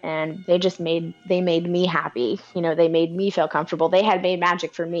remember. And they made me happy. They made me feel comfortable. They had made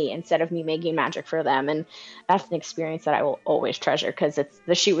magic for me instead of me making magic for them. And that's an experience that I will always treasure, because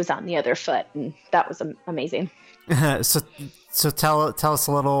the shoe was on the other foot, and that was amazing. So tell us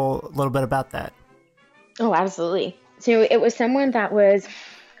a little bit about that. Oh, absolutely. So it was someone that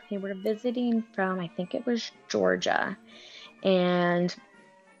they were visiting from, I think it was Georgia, and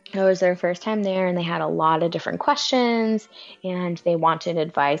it was their first time there, and they had a lot of different questions, and they wanted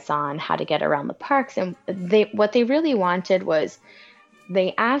advice on how to get around the parks. And what they really wanted was,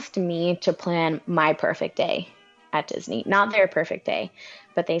 they asked me to plan my perfect day at Disney, not their perfect day,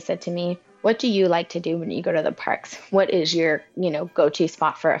 but they said to me, what do you like to do when you go to the parks? What is your, go-to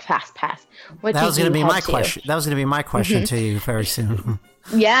spot for a fast pass? That was going to be my question. That was going to be my question to you very soon.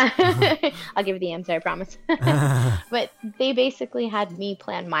 Yeah, I'll give you the answer, I promise. But they basically had me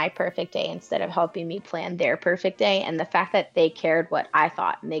plan my perfect day instead of helping me plan their perfect day. And the fact that they cared what I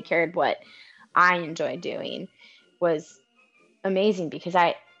thought and they cared what I enjoyed doing was amazing, because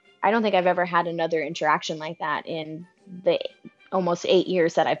I don't think I've ever had another interaction like that in the almost 8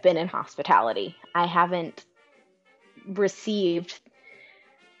 years that I've been in hospitality. I haven't received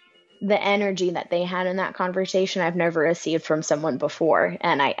the energy that they had in that conversation. I've never received from someone before,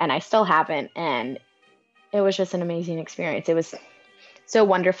 and I still haven't. And it was just an amazing experience. It was so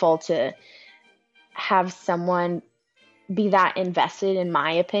wonderful to have someone be that invested in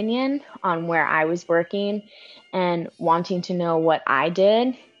my opinion on where I was working and wanting to know what I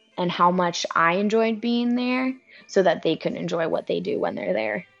did and how much I enjoyed being there, so that they could enjoy what they do when they're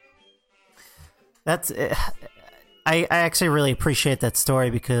there. That's I actually really appreciate that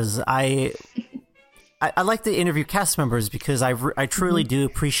story, because I like to interview cast members, because I truly do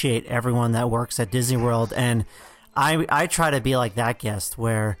appreciate everyone that works at Disney World, and I try to be like that guest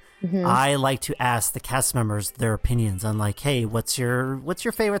where I like to ask the cast members their opinions on, like, hey, what's your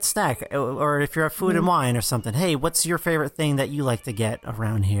favorite snack, or if you're at Food and Wine or something, hey, what's your favorite thing that you like to get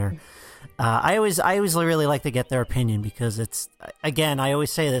around here? I always really like to get their opinion, because it's, again, I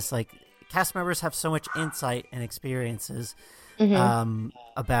always say this, like, cast members have so much insight and experiences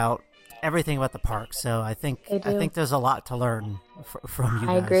about everything about the park. So I think there's a lot to learn from you guys.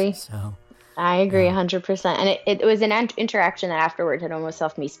 I agree. So I agree 100%. And it was an interaction that afterwards had almost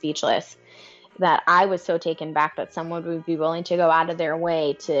left me speechless, that I was so taken back that someone would be willing to go out of their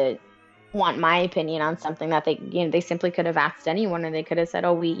way to want my opinion on something that they simply could have asked anyone, and they could have said,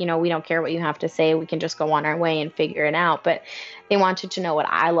 oh, we don't care what you have to say, we can just go on our way and figure it out. But they wanted to know what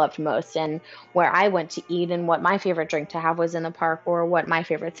I loved most, and where I went to eat, and what my favorite drink to have was in the park, or what my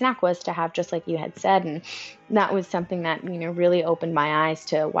favorite snack was to have, just like you had said. And that was something that really opened my eyes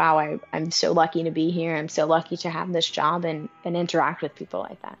to, wow, I'm so lucky to be here. I'm so lucky to have this job and interact with people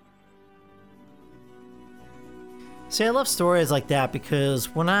like that. See, I love stories like that,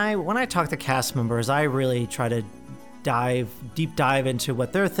 because when I talk to cast members, I really try to deep dive into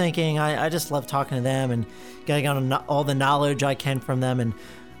what they're thinking. I just love talking to them and getting all the knowledge I can from them. And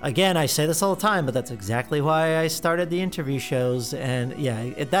again, I say this all the time, but that's exactly why I started the interview shows. And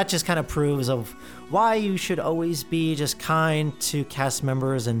yeah, that just kind of proves of why you should always be just kind to cast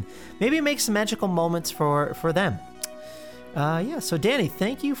members and maybe make some magical moments for them. So Danny,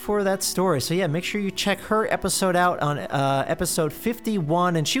 thank you for that story. So yeah, make sure you check her episode out on episode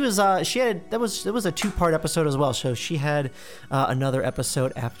 51, and it was a 2-part episode as well. So she had another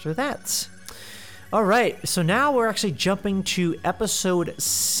episode after that. All right, so now we're actually jumping to episode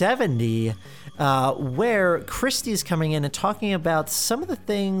 70, where Christy's coming in and talking about some of the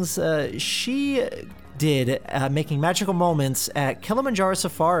things she did making magical moments at Kilimanjaro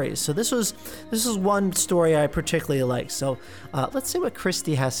Safari. So this is one story I particularly like. So let's see what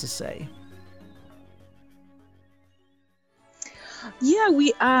Christy has to say. Yeah,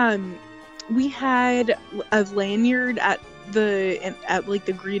 we had a lanyard at the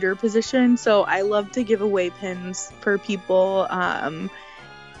greeter position. So I love to give away pins for people.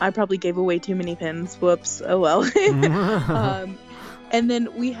 I probably gave away too many pins. Whoops. Oh well. And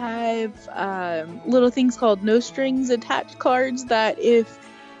then we have little things called no strings attached cards that if,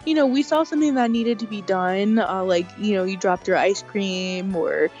 we saw something that needed to be done, you dropped your ice cream,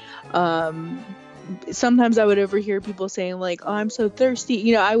 or sometimes I would overhear people saying like, oh, I'm so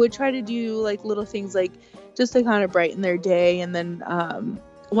thirsty. I would try to do like little things like just to kind of brighten their day. And then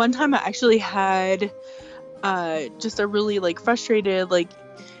one time I actually had just a really like frustrated like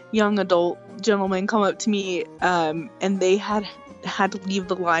young adult gentleman come up to me, and they had had to leave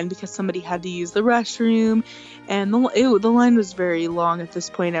the line because somebody had to use the restroom, and the line was very long at this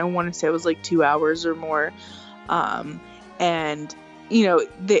point. I want to say it was like 2 hours or more. And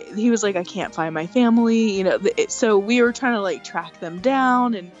he was like, I can't find my family, so we were trying to like track them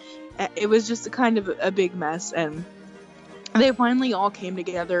down, and it was just a kind of a big mess. And they finally all came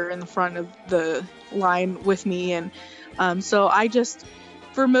together in the front of the line with me. And so I just,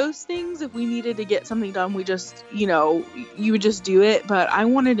 for most things, if we needed to get something done, we just, you would just do it. But I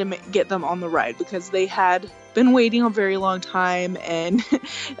wanted to get them on the ride because they had been waiting a very long time, and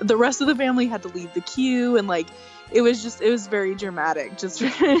the rest of the family had to leave the queue, and like, it was very dramatic, just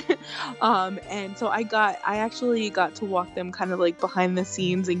and so I actually got to walk them kind of like behind the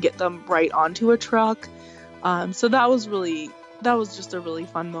scenes and get them right onto a truck. So that was just a really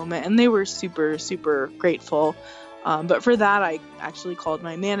fun moment, and they were super, super grateful. But for that, I actually called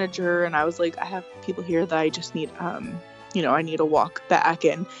my manager, and I was like, I have people here that I just need, I need to walk back.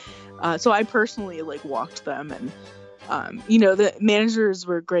 And so I personally like walked them, and the managers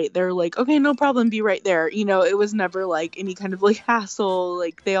were great. They're like, okay, no problem, be right there. It was never like any kind of like hassle.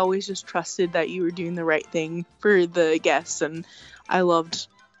 Like, they always just trusted that you were doing the right thing for the guests, and I loved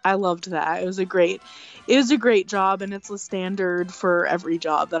that. It was a great job, and it's the standard for every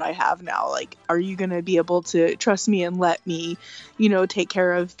job that I have now. Like, are you going to be able to trust me and let me, take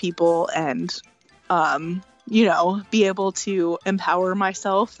care of people and, be able to empower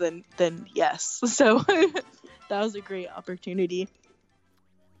myself? Then yes. So that was a great opportunity.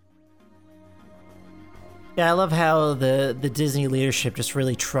 Yeah, I love how the Disney leadership just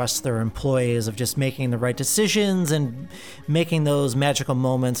really trusts their employees of just making the right decisions and making those magical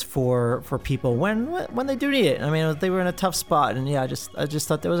moments for people when they do need it. I mean, they were in a tough spot, and yeah, I just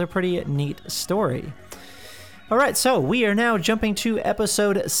thought that was a pretty neat story. All right, so we are now jumping to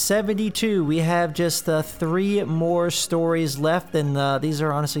episode 72. We have just 3 more stories left, and these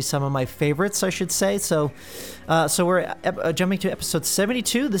are honestly some of my favorites, I should say. So we're jumping to episode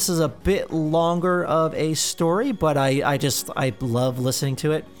 72. This is a bit longer of a story, but I love listening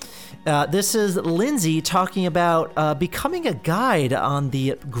to it. This is Lindsay talking about becoming a guide on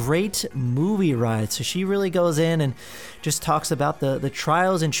the Great Movie Ride. So she really goes in and just talks about the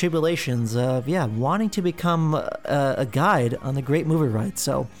trials and tribulations of, wanting to become a guide on the Great Movie Ride.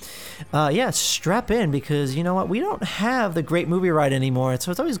 So, strap in, because you know what? We don't have the Great Movie Ride anymore. So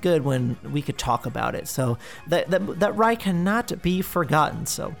it's always good when we could talk about it. So that ride cannot be forgotten.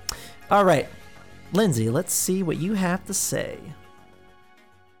 So, all right, Lindsay, let's see what you have to say.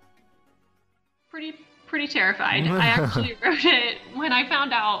 Pretty terrified. I actually wrote it when I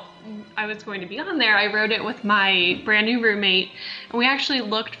found out I was going to be on there. I wrote it with my brand new roommate, and we actually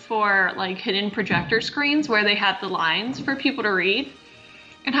looked for like hidden projector screens where they had the lines for people to read.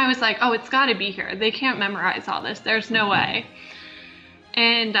 And I was like, oh, it's got to be here. They can't memorize all this. There's no way.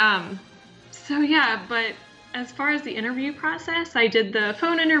 And but as far as the interview process, I did the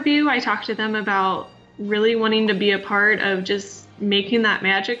phone interview. I talked to them about really wanting to be a part of just making that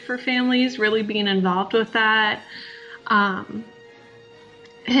magic for families, really being involved with that. And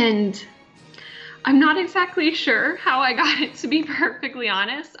I'm not exactly sure how I got it, to be perfectly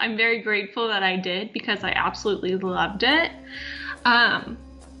honest. I'm very grateful that I did, because I absolutely loved it.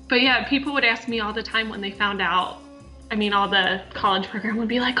 But yeah, people would ask me all the time when they found out. I mean, all the college program would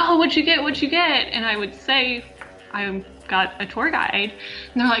be like, oh, what'd you get? What'd you get? And I would say, I got a tour guide.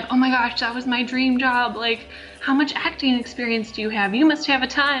 And they're like, oh my gosh, that was my dream job. Like, how much acting experience do you have? You must have a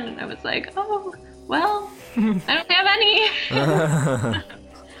ton. And I was like, oh, well, I don't have any.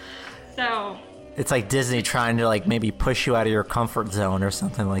 So it's like Disney trying to like maybe push you out of your comfort zone or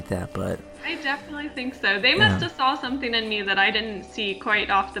something like that. But I definitely think so. They must have saw something in me that I didn't see quite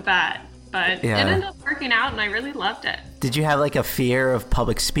off the bat. But it ended up working out, and I really loved it. Did you have like a fear of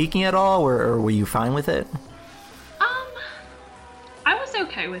public speaking at all, or were you fine with it? I was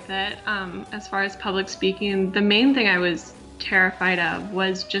okay with it. As far as public speaking, the main thing I was terrified of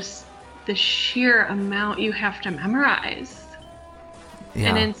was just the sheer amount you have to memorize. Yeah.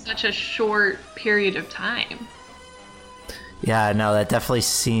 And in such a short period of time. Yeah, no, that definitely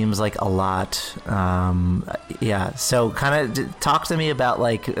seems like a lot. So kind of talk to me about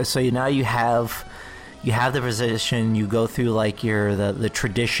like, so now you have the position, you go through like the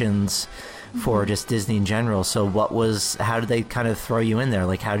traditions for just Disney in general. So how did they kind of throw you in there?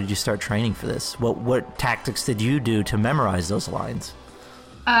 Like, how did you start training for this? What tactics did you do to memorize those lines?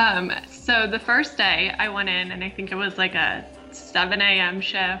 So the first day I went in, and I think it was like a 7 a.m.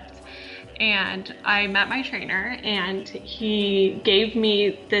 shift, and I met my trainer, and he gave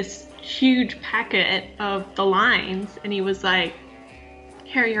me this huge packet of the lines, and he was like,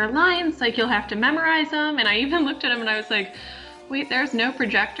 here are your lines, like you'll have to memorize them. And I even looked at him and I was like, wait, there's no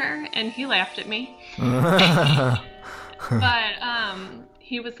projector? And he laughed at me. But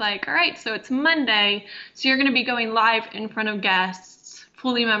he was like, all right, so it's Monday, so you're going to be going live in front of guests,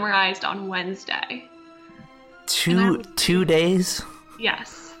 fully memorized on Wednesday. Two days?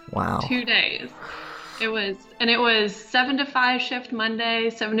 Yes. Wow. 2 days. It was 7 to 5 shift Monday,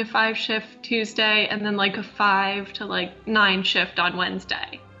 7 to 5 shift Tuesday, and then like a 5 to like 9 shift on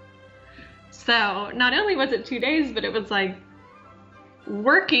Wednesday. So not only was it 2 days, but it was like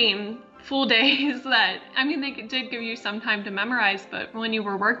working full days that, I mean, they did give you some time to memorize, but when you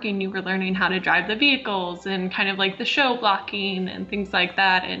were working, you were learning how to drive the vehicles and kind of like the show blocking and things like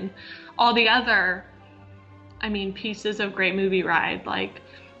that, and all the other, I mean, pieces of Great Movie Ride, like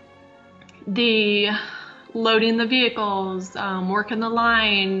the loading the vehicles, working the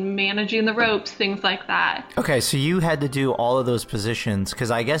line, managing the ropes, things like that. Okay, so you had to do all of those positions, because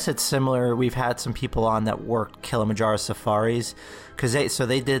I guess it's similar. We've had some people on that worked Kilimanjaro safaris, because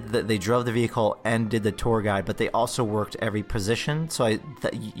they drove the vehicle and did the tour guide, but they also worked every position. So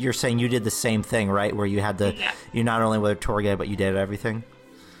you're saying you did the same thing, right? Where you had you not only were a tour guide, but you did everything.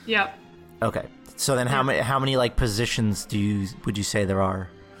 Yep. Okay, so then how many like positions would you say there are?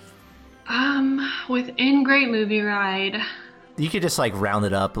 Within Great Movie Ride, you could just like round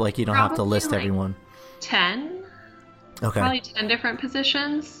it up, like you don't have to list everyone. 10. Okay. Probably 10 different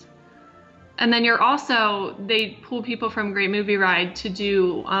positions. And then they pull people from Great Movie Ride to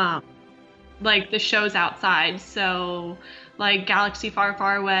do, like the shows outside. So like Galaxy Far,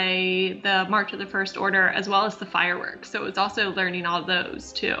 Far Away, the March of the First Order, as well as the fireworks. So it was also learning all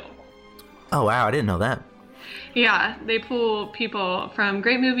those too. Oh, wow. I didn't know that. Yeah, they pull people from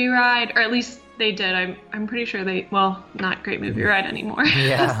Great Movie Ride, or at least they did. I'm pretty sure not Great Movie Ride anymore.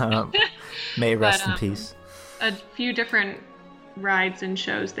 Yeah, may rest in peace. A few different rides and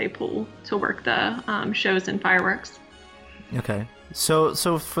shows they pull to work the shows and fireworks. Okay, so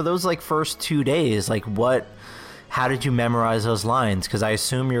for those like first 2 days, like how did you memorize those lines? Because I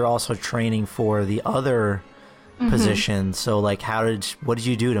assume you're also training for the other positions. So like, what did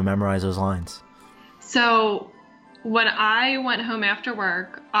you do to memorize those lines? So when I went home after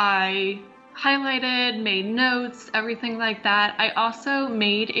work, I highlighted, made notes, everything like that. I also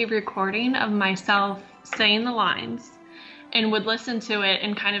made a recording of myself saying the lines and would listen to it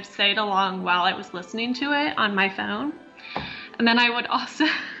and kind of say it along while I was listening to it on my phone. And then I would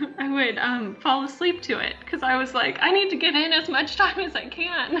fall asleep to it because I was like, I need to get in as much time as I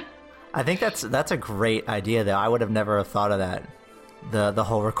can. I think that's a great idea though. I would have never thought of that. The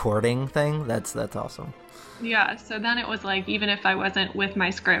whole recording thing, that's awesome. Yeah, so then it was like, even if I wasn't with my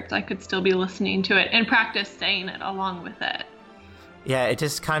script, I could still be listening to it and practice saying it along with it. Yeah, it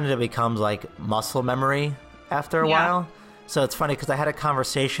just kind of becomes like muscle memory after a while. So it's funny because I had a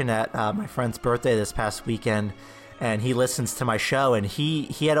conversation at my friend's birthday this past weekend, and he listens to my show, and he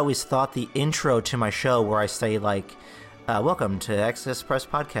had always thought the intro to my show where I say like, welcome to Access Press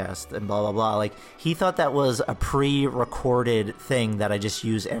Podcast and blah, blah, blah. Like, he thought that was a pre-recorded thing that I just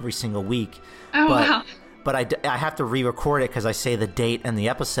use every single week. Oh, wow. But I have to re-record it because I say the date and the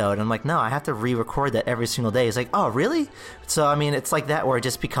episode. And I'm like, no, I have to re-record that every single day. He's like, oh, really? So, I mean, it's like that where it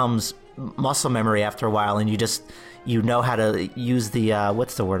just becomes muscle memory after a while, and you know how to use the,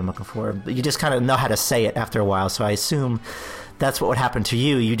 what's the word I'm looking for? You just kind of know how to say it after a while. So I assume that's what would happen to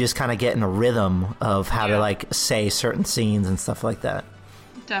you. You just kind of get in a rhythm of how to like say certain scenes and stuff like that.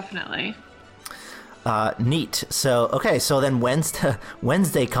 Definitely. Neat. So okay, so then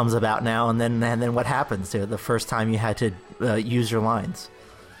Wednesday comes about now, and then what happens to the first time you had to use your lines?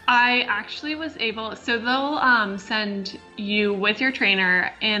 I actually was able. So they'll send you with your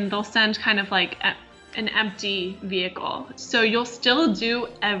trainer, and they'll send kind of like an empty vehicle. So you'll still do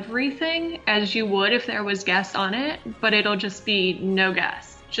everything as you would if there was guests on it, but it'll just be no guests.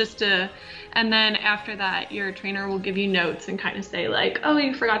 And then after that, your trainer will give you notes and kind of say like, oh,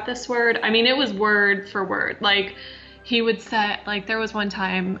 you forgot this word. I mean, it was word for word. Like, he would say, like, there was one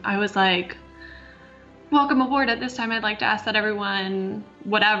time I was like, welcome aboard. At this time, I'd like to ask that everyone,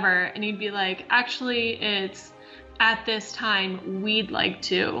 whatever. And he'd be like, actually, it's at this time, we'd like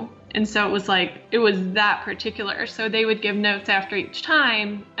to. And so it was like, it was that particular. So they would give notes after each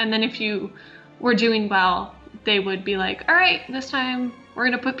time. And then if you were doing well, they would be like, all right, this time we're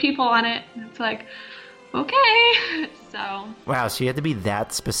going to put people on it. And it's like, okay. So. Wow. So you had to be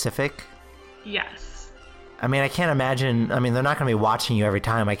that specific? Yes. I mean, I can't imagine. I mean, they're not going to be watching you every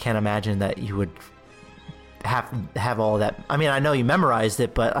time. I can't imagine that you would have all that. I mean, I know you memorized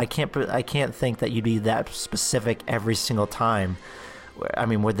it, but I can't think that you'd be that specific every single time. I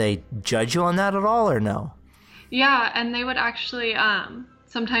mean, would they judge you on that at all or no? Yeah, and they would actually,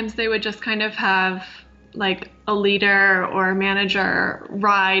 sometimes they would just kind of have like a leader or a manager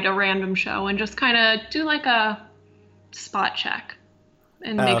ride a random show and just kind of do like a spot check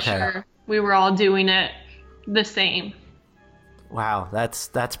and make sure we were all doing it the same. Wow,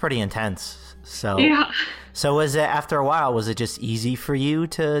 that's pretty intense. So yeah. So was it, after a while, was it just easy for you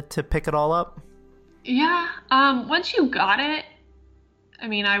to pick it all up? Yeah. Once you got it, I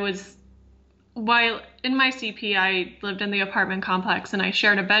mean, while in my CP, I lived in the apartment complex and I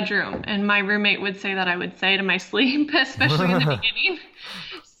shared a bedroom, and my roommate would say that I would say it in my sleep, especially in the beginning.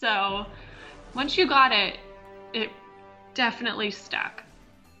 So once you got it, it definitely stuck.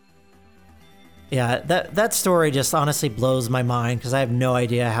 Yeah, that story just honestly blows my mind because I have no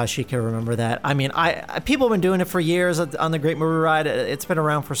idea how she could remember that. I mean, people have been doing it for years on the Great Movie Ride. It's been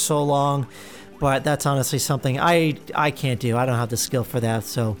around for so long, but that's honestly something I can't do. I don't have the skill for that.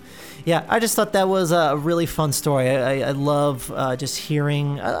 So, yeah, I just thought that was a really fun story. I love just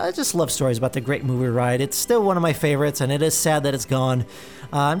hearing. I just love stories about the Great Movie Ride. It's still one of my favorites, and it is sad that it's gone.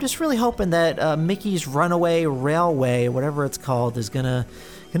 I'm just really hoping that Mickey's Runaway Railway, whatever it's called, is gonna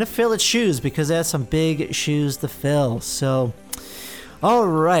fill its shoes, because it has some big shoes to fill. So, all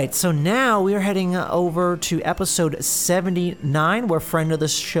right. So now we are heading over to episode 79, where friend of the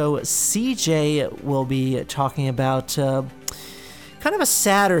show CJ will be talking about kind of a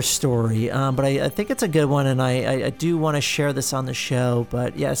sadder story, but I think it's a good one, and I do want to share this on the show.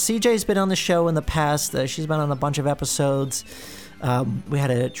 But yeah, CJ's been on the show in the past. She's been on a bunch of episodes. We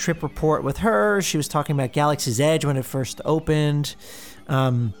had a trip report with her. She was talking about Galaxy's Edge when it first opened.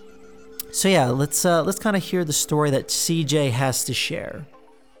 So yeah, let's kind of hear the story that CJ has to share.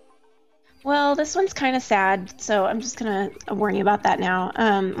 Well, this one's kind of sad, so I'm just gonna warn you about that now.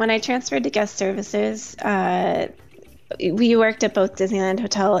 When I transferred to guest services, we worked at both Disneyland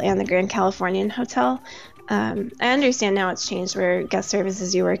Hotel and the Grand Californian Hotel. I understand now it's changed where guest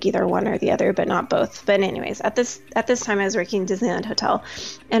services you work either one or the other, but not both. But anyways, at this time I was working Disneyland Hotel,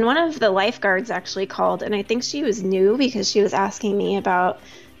 and one of the lifeguards actually called, and I think she was new because she was asking me about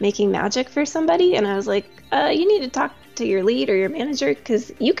making magic for somebody, and I was like, you need to talk to your lead or your manager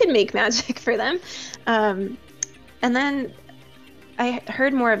because you can make magic for them. And then I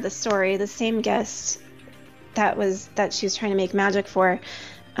heard more of the story. The same guest that she was trying to make magic for,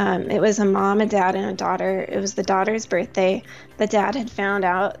 it was a mom, a dad, and a daughter. It was the daughter's birthday. The dad had found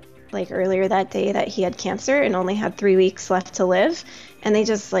out like earlier that day that he had cancer and only had 3 weeks left to live, and they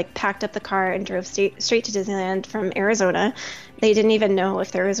just like packed up the car and drove straight to Disneyland from Arizona. They didn't even know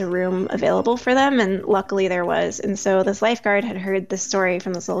if there was a room available for them, and luckily there was. And so this lifeguard had heard this story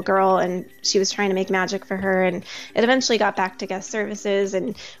from this little girl, and she was trying to make magic for her, and it eventually got back to guest services,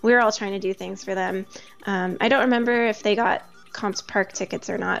 and we were all trying to do things for them. I don't remember if they got comped park tickets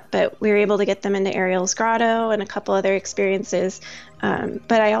or not, but we were able to get them into Ariel's Grotto and a couple other experiences.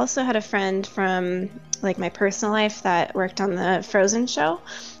 But I also had a friend from like my personal life that worked on the Frozen show.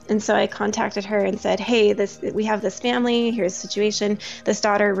 And so I contacted her and said, hey, we have this family, here's the situation. This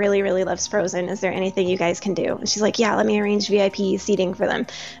daughter really, really loves Frozen. Is there anything you guys can do? And she's like, yeah, let me arrange VIP seating for them.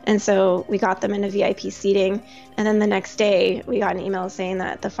 And so we got them into VIP seating. And then the next day we got an email saying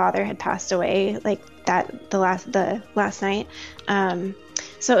that the father had passed away, like the last night.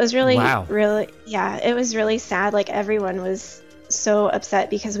 So it was really, really, yeah, it was really sad. Like everyone was so upset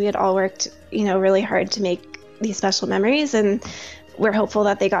because we had all worked, really hard to make these special memories, and we're hopeful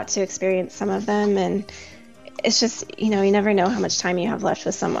that they got to experience some of them. And it's just, you never know how much time you have left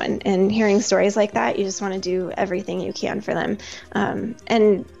with someone, and hearing stories like that, you just want to do everything you can for them.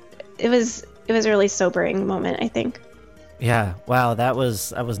 And it was a really sobering moment, I think. Yeah. Wow. I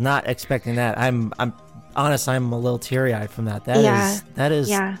was not expecting that. I'm honest. I'm a little teary eyed from that. That is,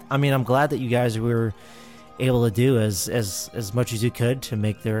 yeah. I mean, I'm glad that you guys were able to do as much as you could to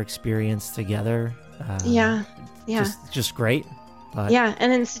make their experience together. Yeah. Just great. But... yeah,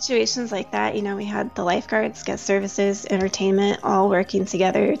 and in situations like that, we had the lifeguards, guest services, entertainment, all working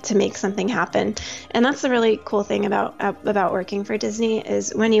together to make something happen. And that's the really cool thing about working for Disney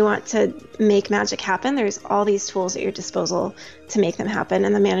is when you want to make magic happen, there's all these tools at your disposal to make them happen,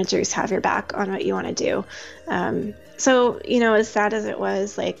 and the managers have your back on what you want to do. So, as sad as it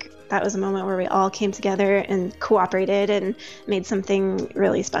was, like, that was a moment where we all came together and cooperated and made something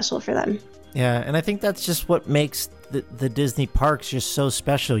really special for them. Yeah, and I think that's just what makes the Disney parks just so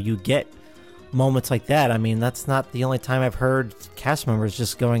special. You get moments like that. I mean, that's not the only time I've heard cast members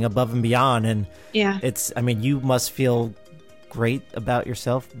just going above and beyond. And yeah, you must feel great about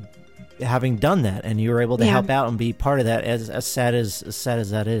yourself having done that, and you were able to help out and be part of that, as sad as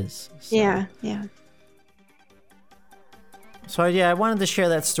that is. So. Yeah. So I wanted to share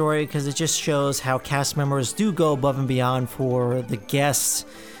that story because it just shows how cast members do go above and beyond for the guests.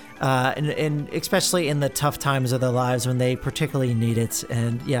 and especially in the tough times of their lives when they particularly need it.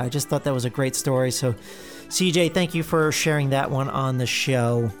 And yeah, I just thought that was a great story. So CJ, thank you for sharing that one on the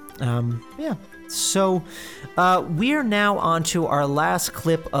show. Yeah. So we are now on to our last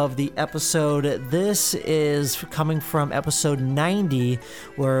clip of the episode. This is coming from episode 90,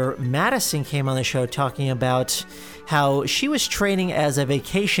 where Madison came on the show talking about how she was training as a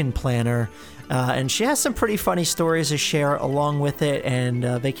vacation planner. And she has some pretty funny stories to share along with it. And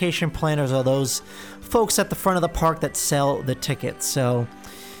vacation planners are those folks at the front of the park that sell the tickets. So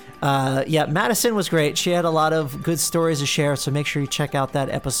yeah, Madison was great. She had a lot of good stories to share, so make sure you check out that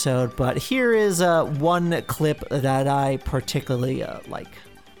episode. But here is one clip that I particularly like.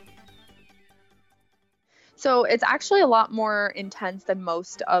 So it's actually a lot more intense than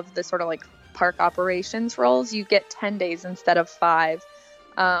most of the sort of like park operations roles. You get 10 days instead of 5.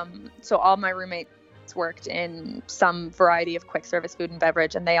 So all my roommates worked in some variety of quick service food and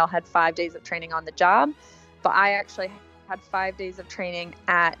beverage, and they all had 5 days of training on the job. But I actually had 5 days of training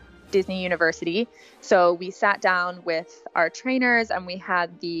at Disney University. So we sat down with our trainers and we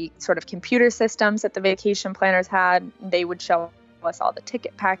had the sort of computer systems that the vacation planners had. They would show us all the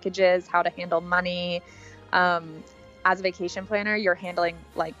ticket packages, how to handle money. As a vacation planner, you're handling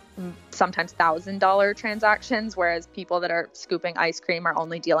like sometimes $1,000 transactions, whereas people that are scooping ice cream are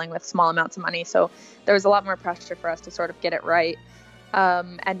only dealing with small amounts of money. So there was a lot more pressure for us to sort of get it right.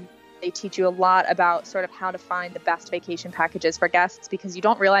 And they teach you a lot about sort of how to find the best vacation packages for guests, because you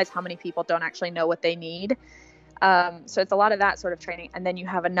don't realize how many people don't actually know what they need. So it's a lot of that sort of training. And then you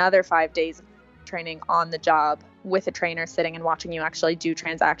have another 5 days of training on the job with a trainer sitting and watching you actually do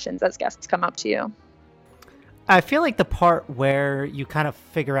transactions as guests come up to you. I feel like the part where you kind of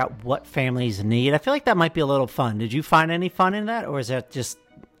figure out what families need, I feel like that might be a little fun. Did you find any fun in that, or is that just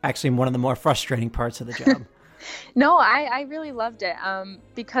actually one of the more frustrating parts of the job? No, I really loved it.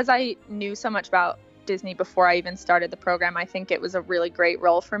 Because I knew so much about Disney before I even started the program, I think it was a really great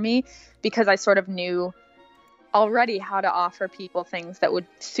role for me, because I sort of knew already how to offer people things that would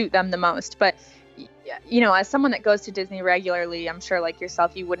suit them the most. But, you know, as someone that goes to Disney regularly, I'm sure like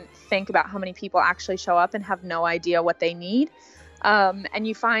yourself, you wouldn't think about how many people actually show up and have no idea what they need. And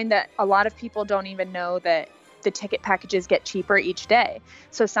you find that a lot of people don't even know that the ticket packages get cheaper each day.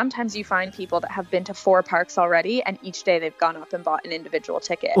 So sometimes you find people that have been to 4 parks already, and each day they've gone up and bought an individual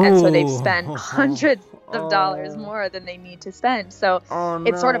ticket. And so they've spent hundreds of dollars more than they need to spend. So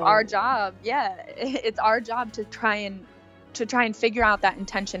it's sort of our job. Yeah, it's our job to try and figure out that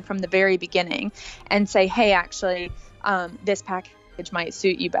intention from the very beginning and say, hey, actually, this package might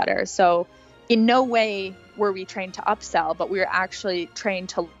suit you better. So in no way were we trained to upsell, but we were actually trained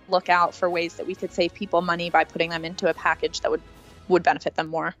to look out for ways that we could save people money by putting them into a package that would benefit them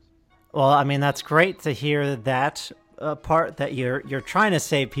more. Well, I mean, that's great to hear that part, that you're trying to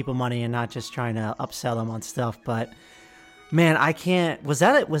save people money and not just trying to upsell them on stuff. But man, I can't. Was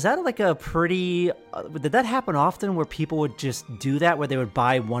that like a pretty? Did that happen often where people would just do that, where they would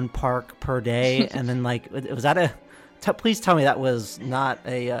buy 1 park per day, and then like was that a? Please tell me that was not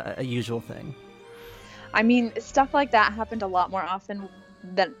a usual thing. I mean, stuff like that happened a lot more often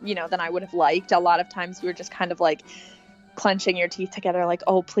than I would have liked. A lot of times we were just kind of like clenching your teeth together, like,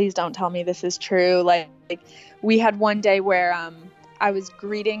 oh, please don't tell me this is true. Like we had one day where I was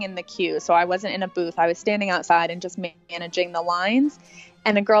greeting in the queue, so I wasn't in a booth. I was standing outside and just managing the lines.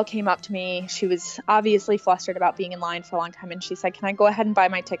 And a girl came up to me. She was obviously flustered about being in line for a long time, and she said, "Can I go ahead and buy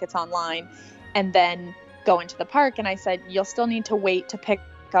my tickets online and then go into the park?" And I said, "You'll still need to wait to pick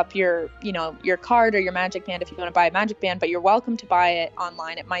up your card or your Magic Band if you want to buy a Magic Band, but you're welcome to buy it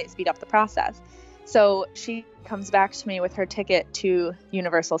online. It might speed up the process." So she comes back to me with her ticket to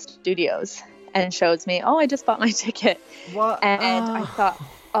Universal Studios and shows me, "Oh, I just bought my ticket." What? And I thought,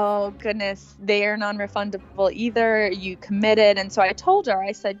 oh goodness, they are non-refundable either. You committed. And so I told her,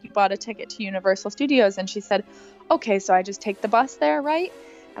 I said, "You bought a ticket to Universal Studios." And she said, "Okay, so I just take the bus there, right?"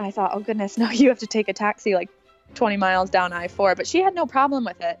 And I thought, oh goodness, no, you have to take a taxi like 20 miles down I-4. But she had no problem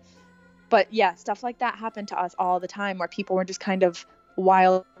with it. But yeah, stuff like that happened to us all the time, where people were just kind of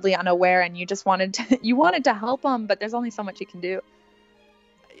wildly unaware, and you just wanted to help them, but there's only so much you can do.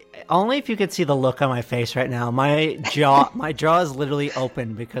 Only if you could see the look on my face right now. My jaw is literally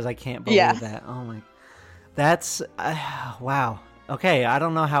open because I can't believe that. Oh my, that's wow. Okay, I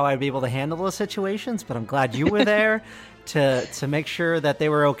don't know how I'd be able to handle those situations, but I'm glad you were there to make sure that they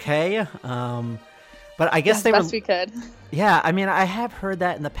were okay. But I guess they were. We could. Yeah, I mean, I have heard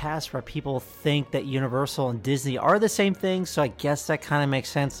that in the past where people think that Universal and Disney are the same thing, so I guess that kind of makes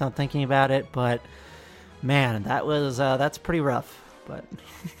sense now thinking about it. But man, that's pretty rough. But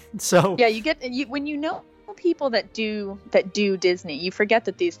so yeah, when you know people that do Disney, you forget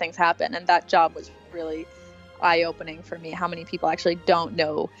that these things happen, and that job was really eye-opening for me. How many people actually don't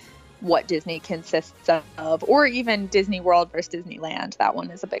know what Disney consists of, or even Disney World versus Disneyland. That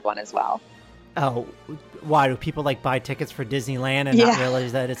one is a big one as well. Oh, why do people like buy tickets for Disneyland and not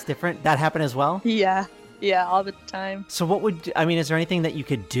realize that it's different? That happened as well? Yeah, all the time. So is there anything that you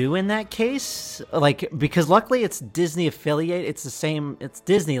could do in that case? Like, because luckily it's Disney affiliate, it's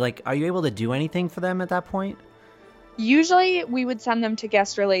Disney. Like, are you able to do anything for them at that point? Usually we would send them to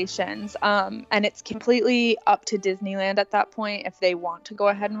guest relations, and it's completely up to Disneyland at that point if they want to go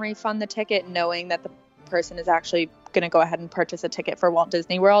ahead and refund the ticket, knowing that the person is actually going to go ahead and purchase a ticket for Walt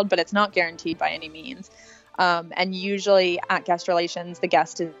Disney World, but it's not guaranteed by any means. And usually at guest relations, the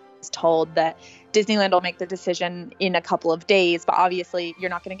guest is told that Disneyland will make the decision in a couple of days, but obviously you're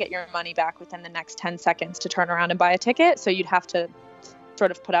not going to get your money back within the next 10 seconds to turn around and buy a ticket, so you'd have to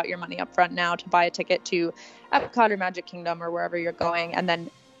sort of put out your money up front now to buy a ticket to Epcot or Magic Kingdom or wherever you're going, and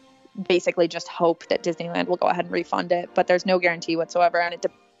then basically just hope that Disneyland will go ahead and refund it. But there's no guarantee whatsoever, and it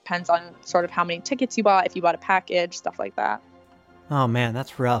depends on sort of how many tickets you bought, if you bought a package, stuff like that. Oh man,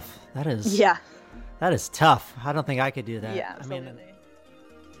 that's rough. That is tough. I don't think I could do that. Yeah, absolutely.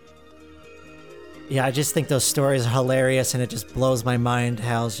 Yeah, I just think those stories are hilarious, and it just blows my mind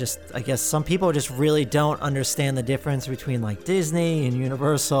how it's just, I guess some people just really don't understand the difference between like Disney and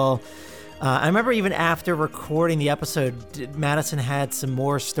Universal. I remember even after recording the episode, Madison had some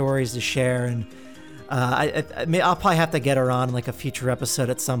more stories to share, and I'll probably have to get her on like a future episode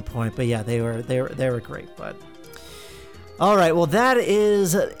at some point. But yeah, they were great. But all right, well, that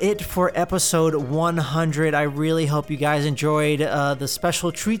is it for episode 100. I really hope you guys enjoyed the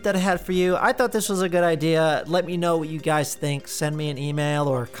special treat that I had for you. I thought this was a good idea. Let me know what you guys think. Send me an email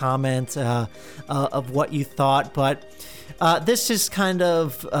or a comment of what you thought. But this just kind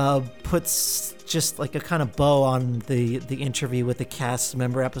of puts just like a kind of bow on the interview with the cast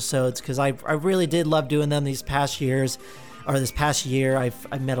member episodes, because I really did love doing them these past years, or this past year.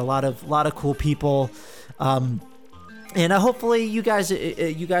 I've met a lot of cool people. And hopefully you guys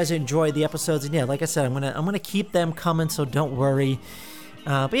enjoy the episodes. And yeah, like I said, I'm gonna keep them coming, so don't worry.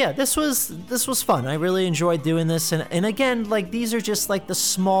 But yeah, this was fun. I really enjoyed doing this. And again, like, these are just like the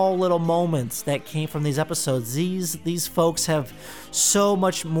small little moments that came from these episodes. These folks have so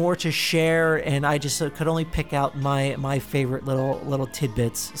much more to share, and I just could only pick out my favorite little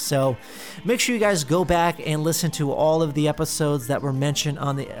tidbits. So make sure you guys go back and listen to all of the episodes that were mentioned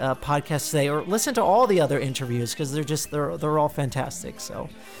on the podcast today, or listen to all the other interviews, because they're all fantastic. So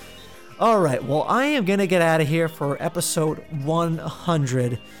all right, well, I am going to get out of here for episode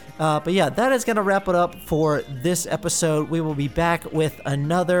 100. But yeah, that is going to wrap it up for this episode. We will be back with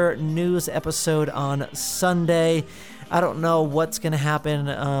another news episode on Sunday. I don't know what's going to happen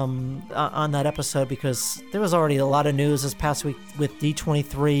on that episode, because there was already a lot of news this past week with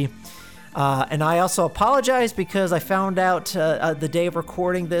D23. And I also apologize because I found out the day of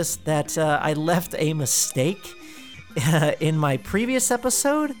recording this that I left a mistake in my previous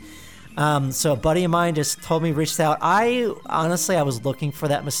episode. So a buddy of mine just told me, reached out. I was looking for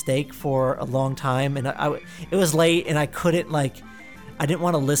that mistake for a long time, and it was late, and I didn't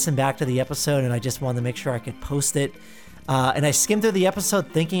want to listen back to the episode, and I just wanted to make sure I could post it. And I skimmed through the episode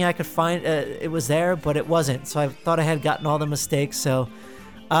thinking I could find it was there, but it wasn't. So I thought I had gotten all the mistakes. So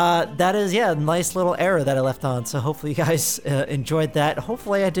that is, a nice little error that I left on. So hopefully you guys enjoyed that.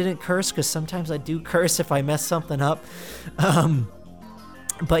 Hopefully I didn't curse, because sometimes I do curse if I mess something up.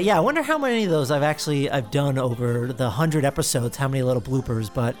 But yeah, I wonder how many of those I've done over the 100 episodes, how many little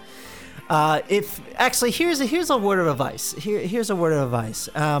bloopers. But here's a word of advice. Here's a word of advice.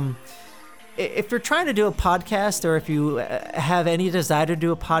 If you're trying to do a podcast, or if you have any desire to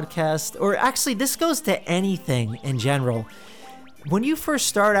do a podcast, or actually this goes to anything in general, when you first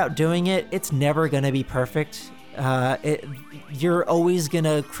start out doing it, it's never going to be perfect. You're always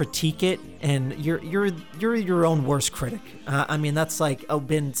gonna critique it, and you're your own worst critic. I mean, that's like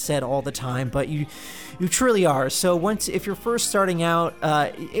been said all the time, but you truly are. So if you're first starting out,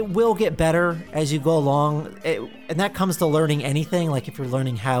 it will get better as you go along, and that comes to learning anything. Like if you're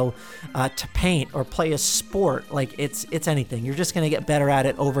learning how to paint or play a sport, like it's anything. You're just gonna get better at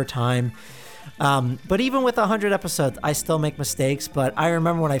it over time. But even with 100 episodes, I still make mistakes. But I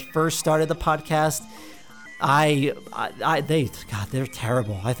remember when I first started the podcast, they're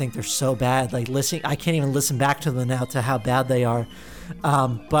terrible. I think they're so bad. Like I can't even listen back to them now to how bad they are.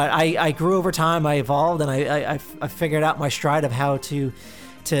 But I grew over time. I evolved, and I figured out my stride of how to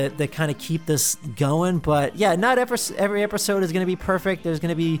kind of keep this going. But yeah, not every episode is going to be perfect. There's going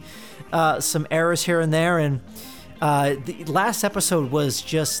to be some errors here and there. And the last episode was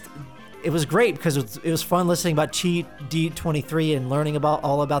just it was great because it was fun listening about D23 and learning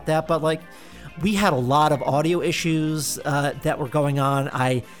all about that. But like, we had a lot of audio issues that were going on.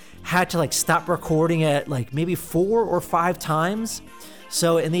 I had to like stop recording it like maybe 4 or 5 times.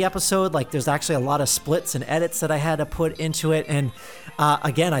 So in the episode, like, there's actually a lot of splits and edits that I had to put into it. And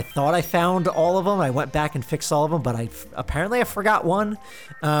again, I thought I found all of them. I went back and fixed all of them, but apparently I forgot one.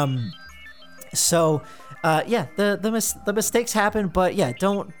 So the mistakes happen, but yeah,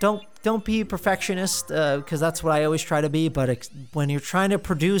 don't be a perfectionist, because that's what I always try to be. But when you're trying to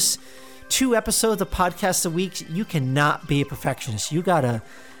produce 2 episodes of podcasts a week, you cannot be a perfectionist. You gotta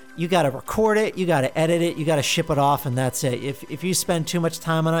record it, you gotta edit it, you gotta ship it off, and that's it. If you spend too much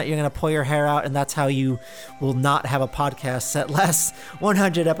time on it, you're gonna pull your hair out, and that's how you will not have a podcast that lasts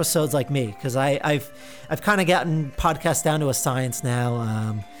 100 episodes like me. Because I've kind of gotten podcasts down to a science now,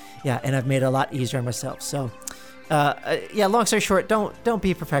 and I've made it a lot easier on myself. So, long story short, don't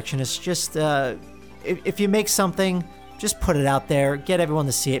be a perfectionist. Just if you make something, just put it out there, get everyone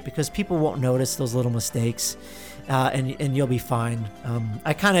to see it, because people won't notice those little mistakes. And you'll be fine.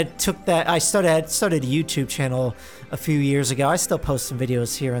 I kind of took that. I started a YouTube channel a few years ago. I still post some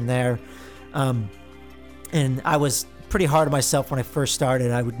videos here and there, and I was pretty hard on myself when I first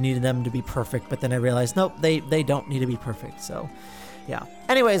started. I needed them to be perfect, but then I realized, nope, they don't need to be perfect. So, yeah.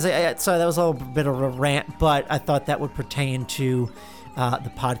 Anyways, so that was a little bit of a rant, but I thought that would pertain to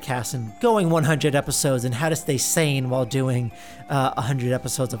the podcast and going 100 episodes and how to stay sane while doing 100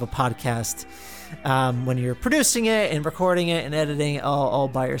 episodes of a podcast. When you're producing it and recording it and editing it all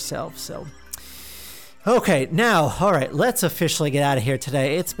by yourself. So, okay, now, all right, let's officially get out of here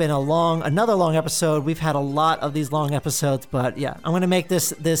today. It's been another long episode. We've had a lot of these long episodes, but yeah, I'm going to make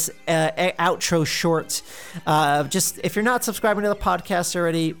this outro short. Just if you're not subscribing to the podcast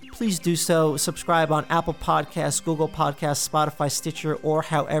already, please do so. Subscribe on Apple Podcasts, Google Podcasts, Spotify, Stitcher, or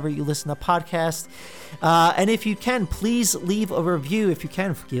however you listen to podcasts. And if you can, please leave a review. If you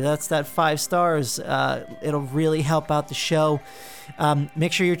can, that's that 5 stars. It'll really help out the show.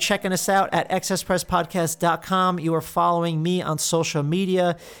 Make sure you're checking us out at excesspresspodcast.com. You are following me on social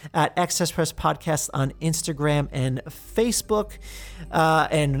media at Excess Press Podcast on Instagram and Facebook.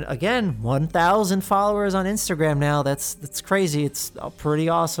 And again, 1,000 followers on Instagram now. That's crazy. It's pretty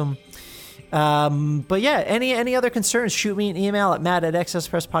awesome. But yeah, any other concerns, shoot me an email at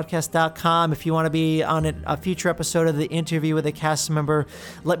matt@excesspresspodcast.com. If you want to be on a future episode of the interview with a cast member,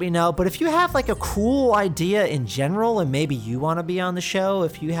 let me know. But if you have like a cool idea in general and maybe you want to be on the show,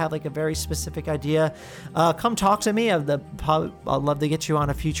 if you have like a very specific idea, come talk to me. I'd love to get you on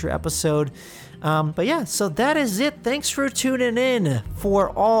a future episode. But yeah, so that is it. Thanks for tuning in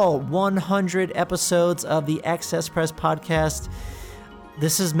for all 100 episodes of the Excess Press Podcast.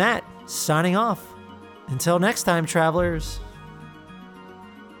 This is Matt, signing off. Until next time, travelers.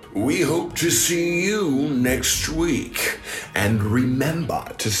 We hope to see you next week. And remember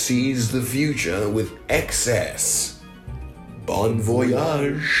to seize the future with excess. Bon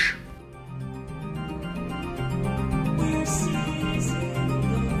voyage.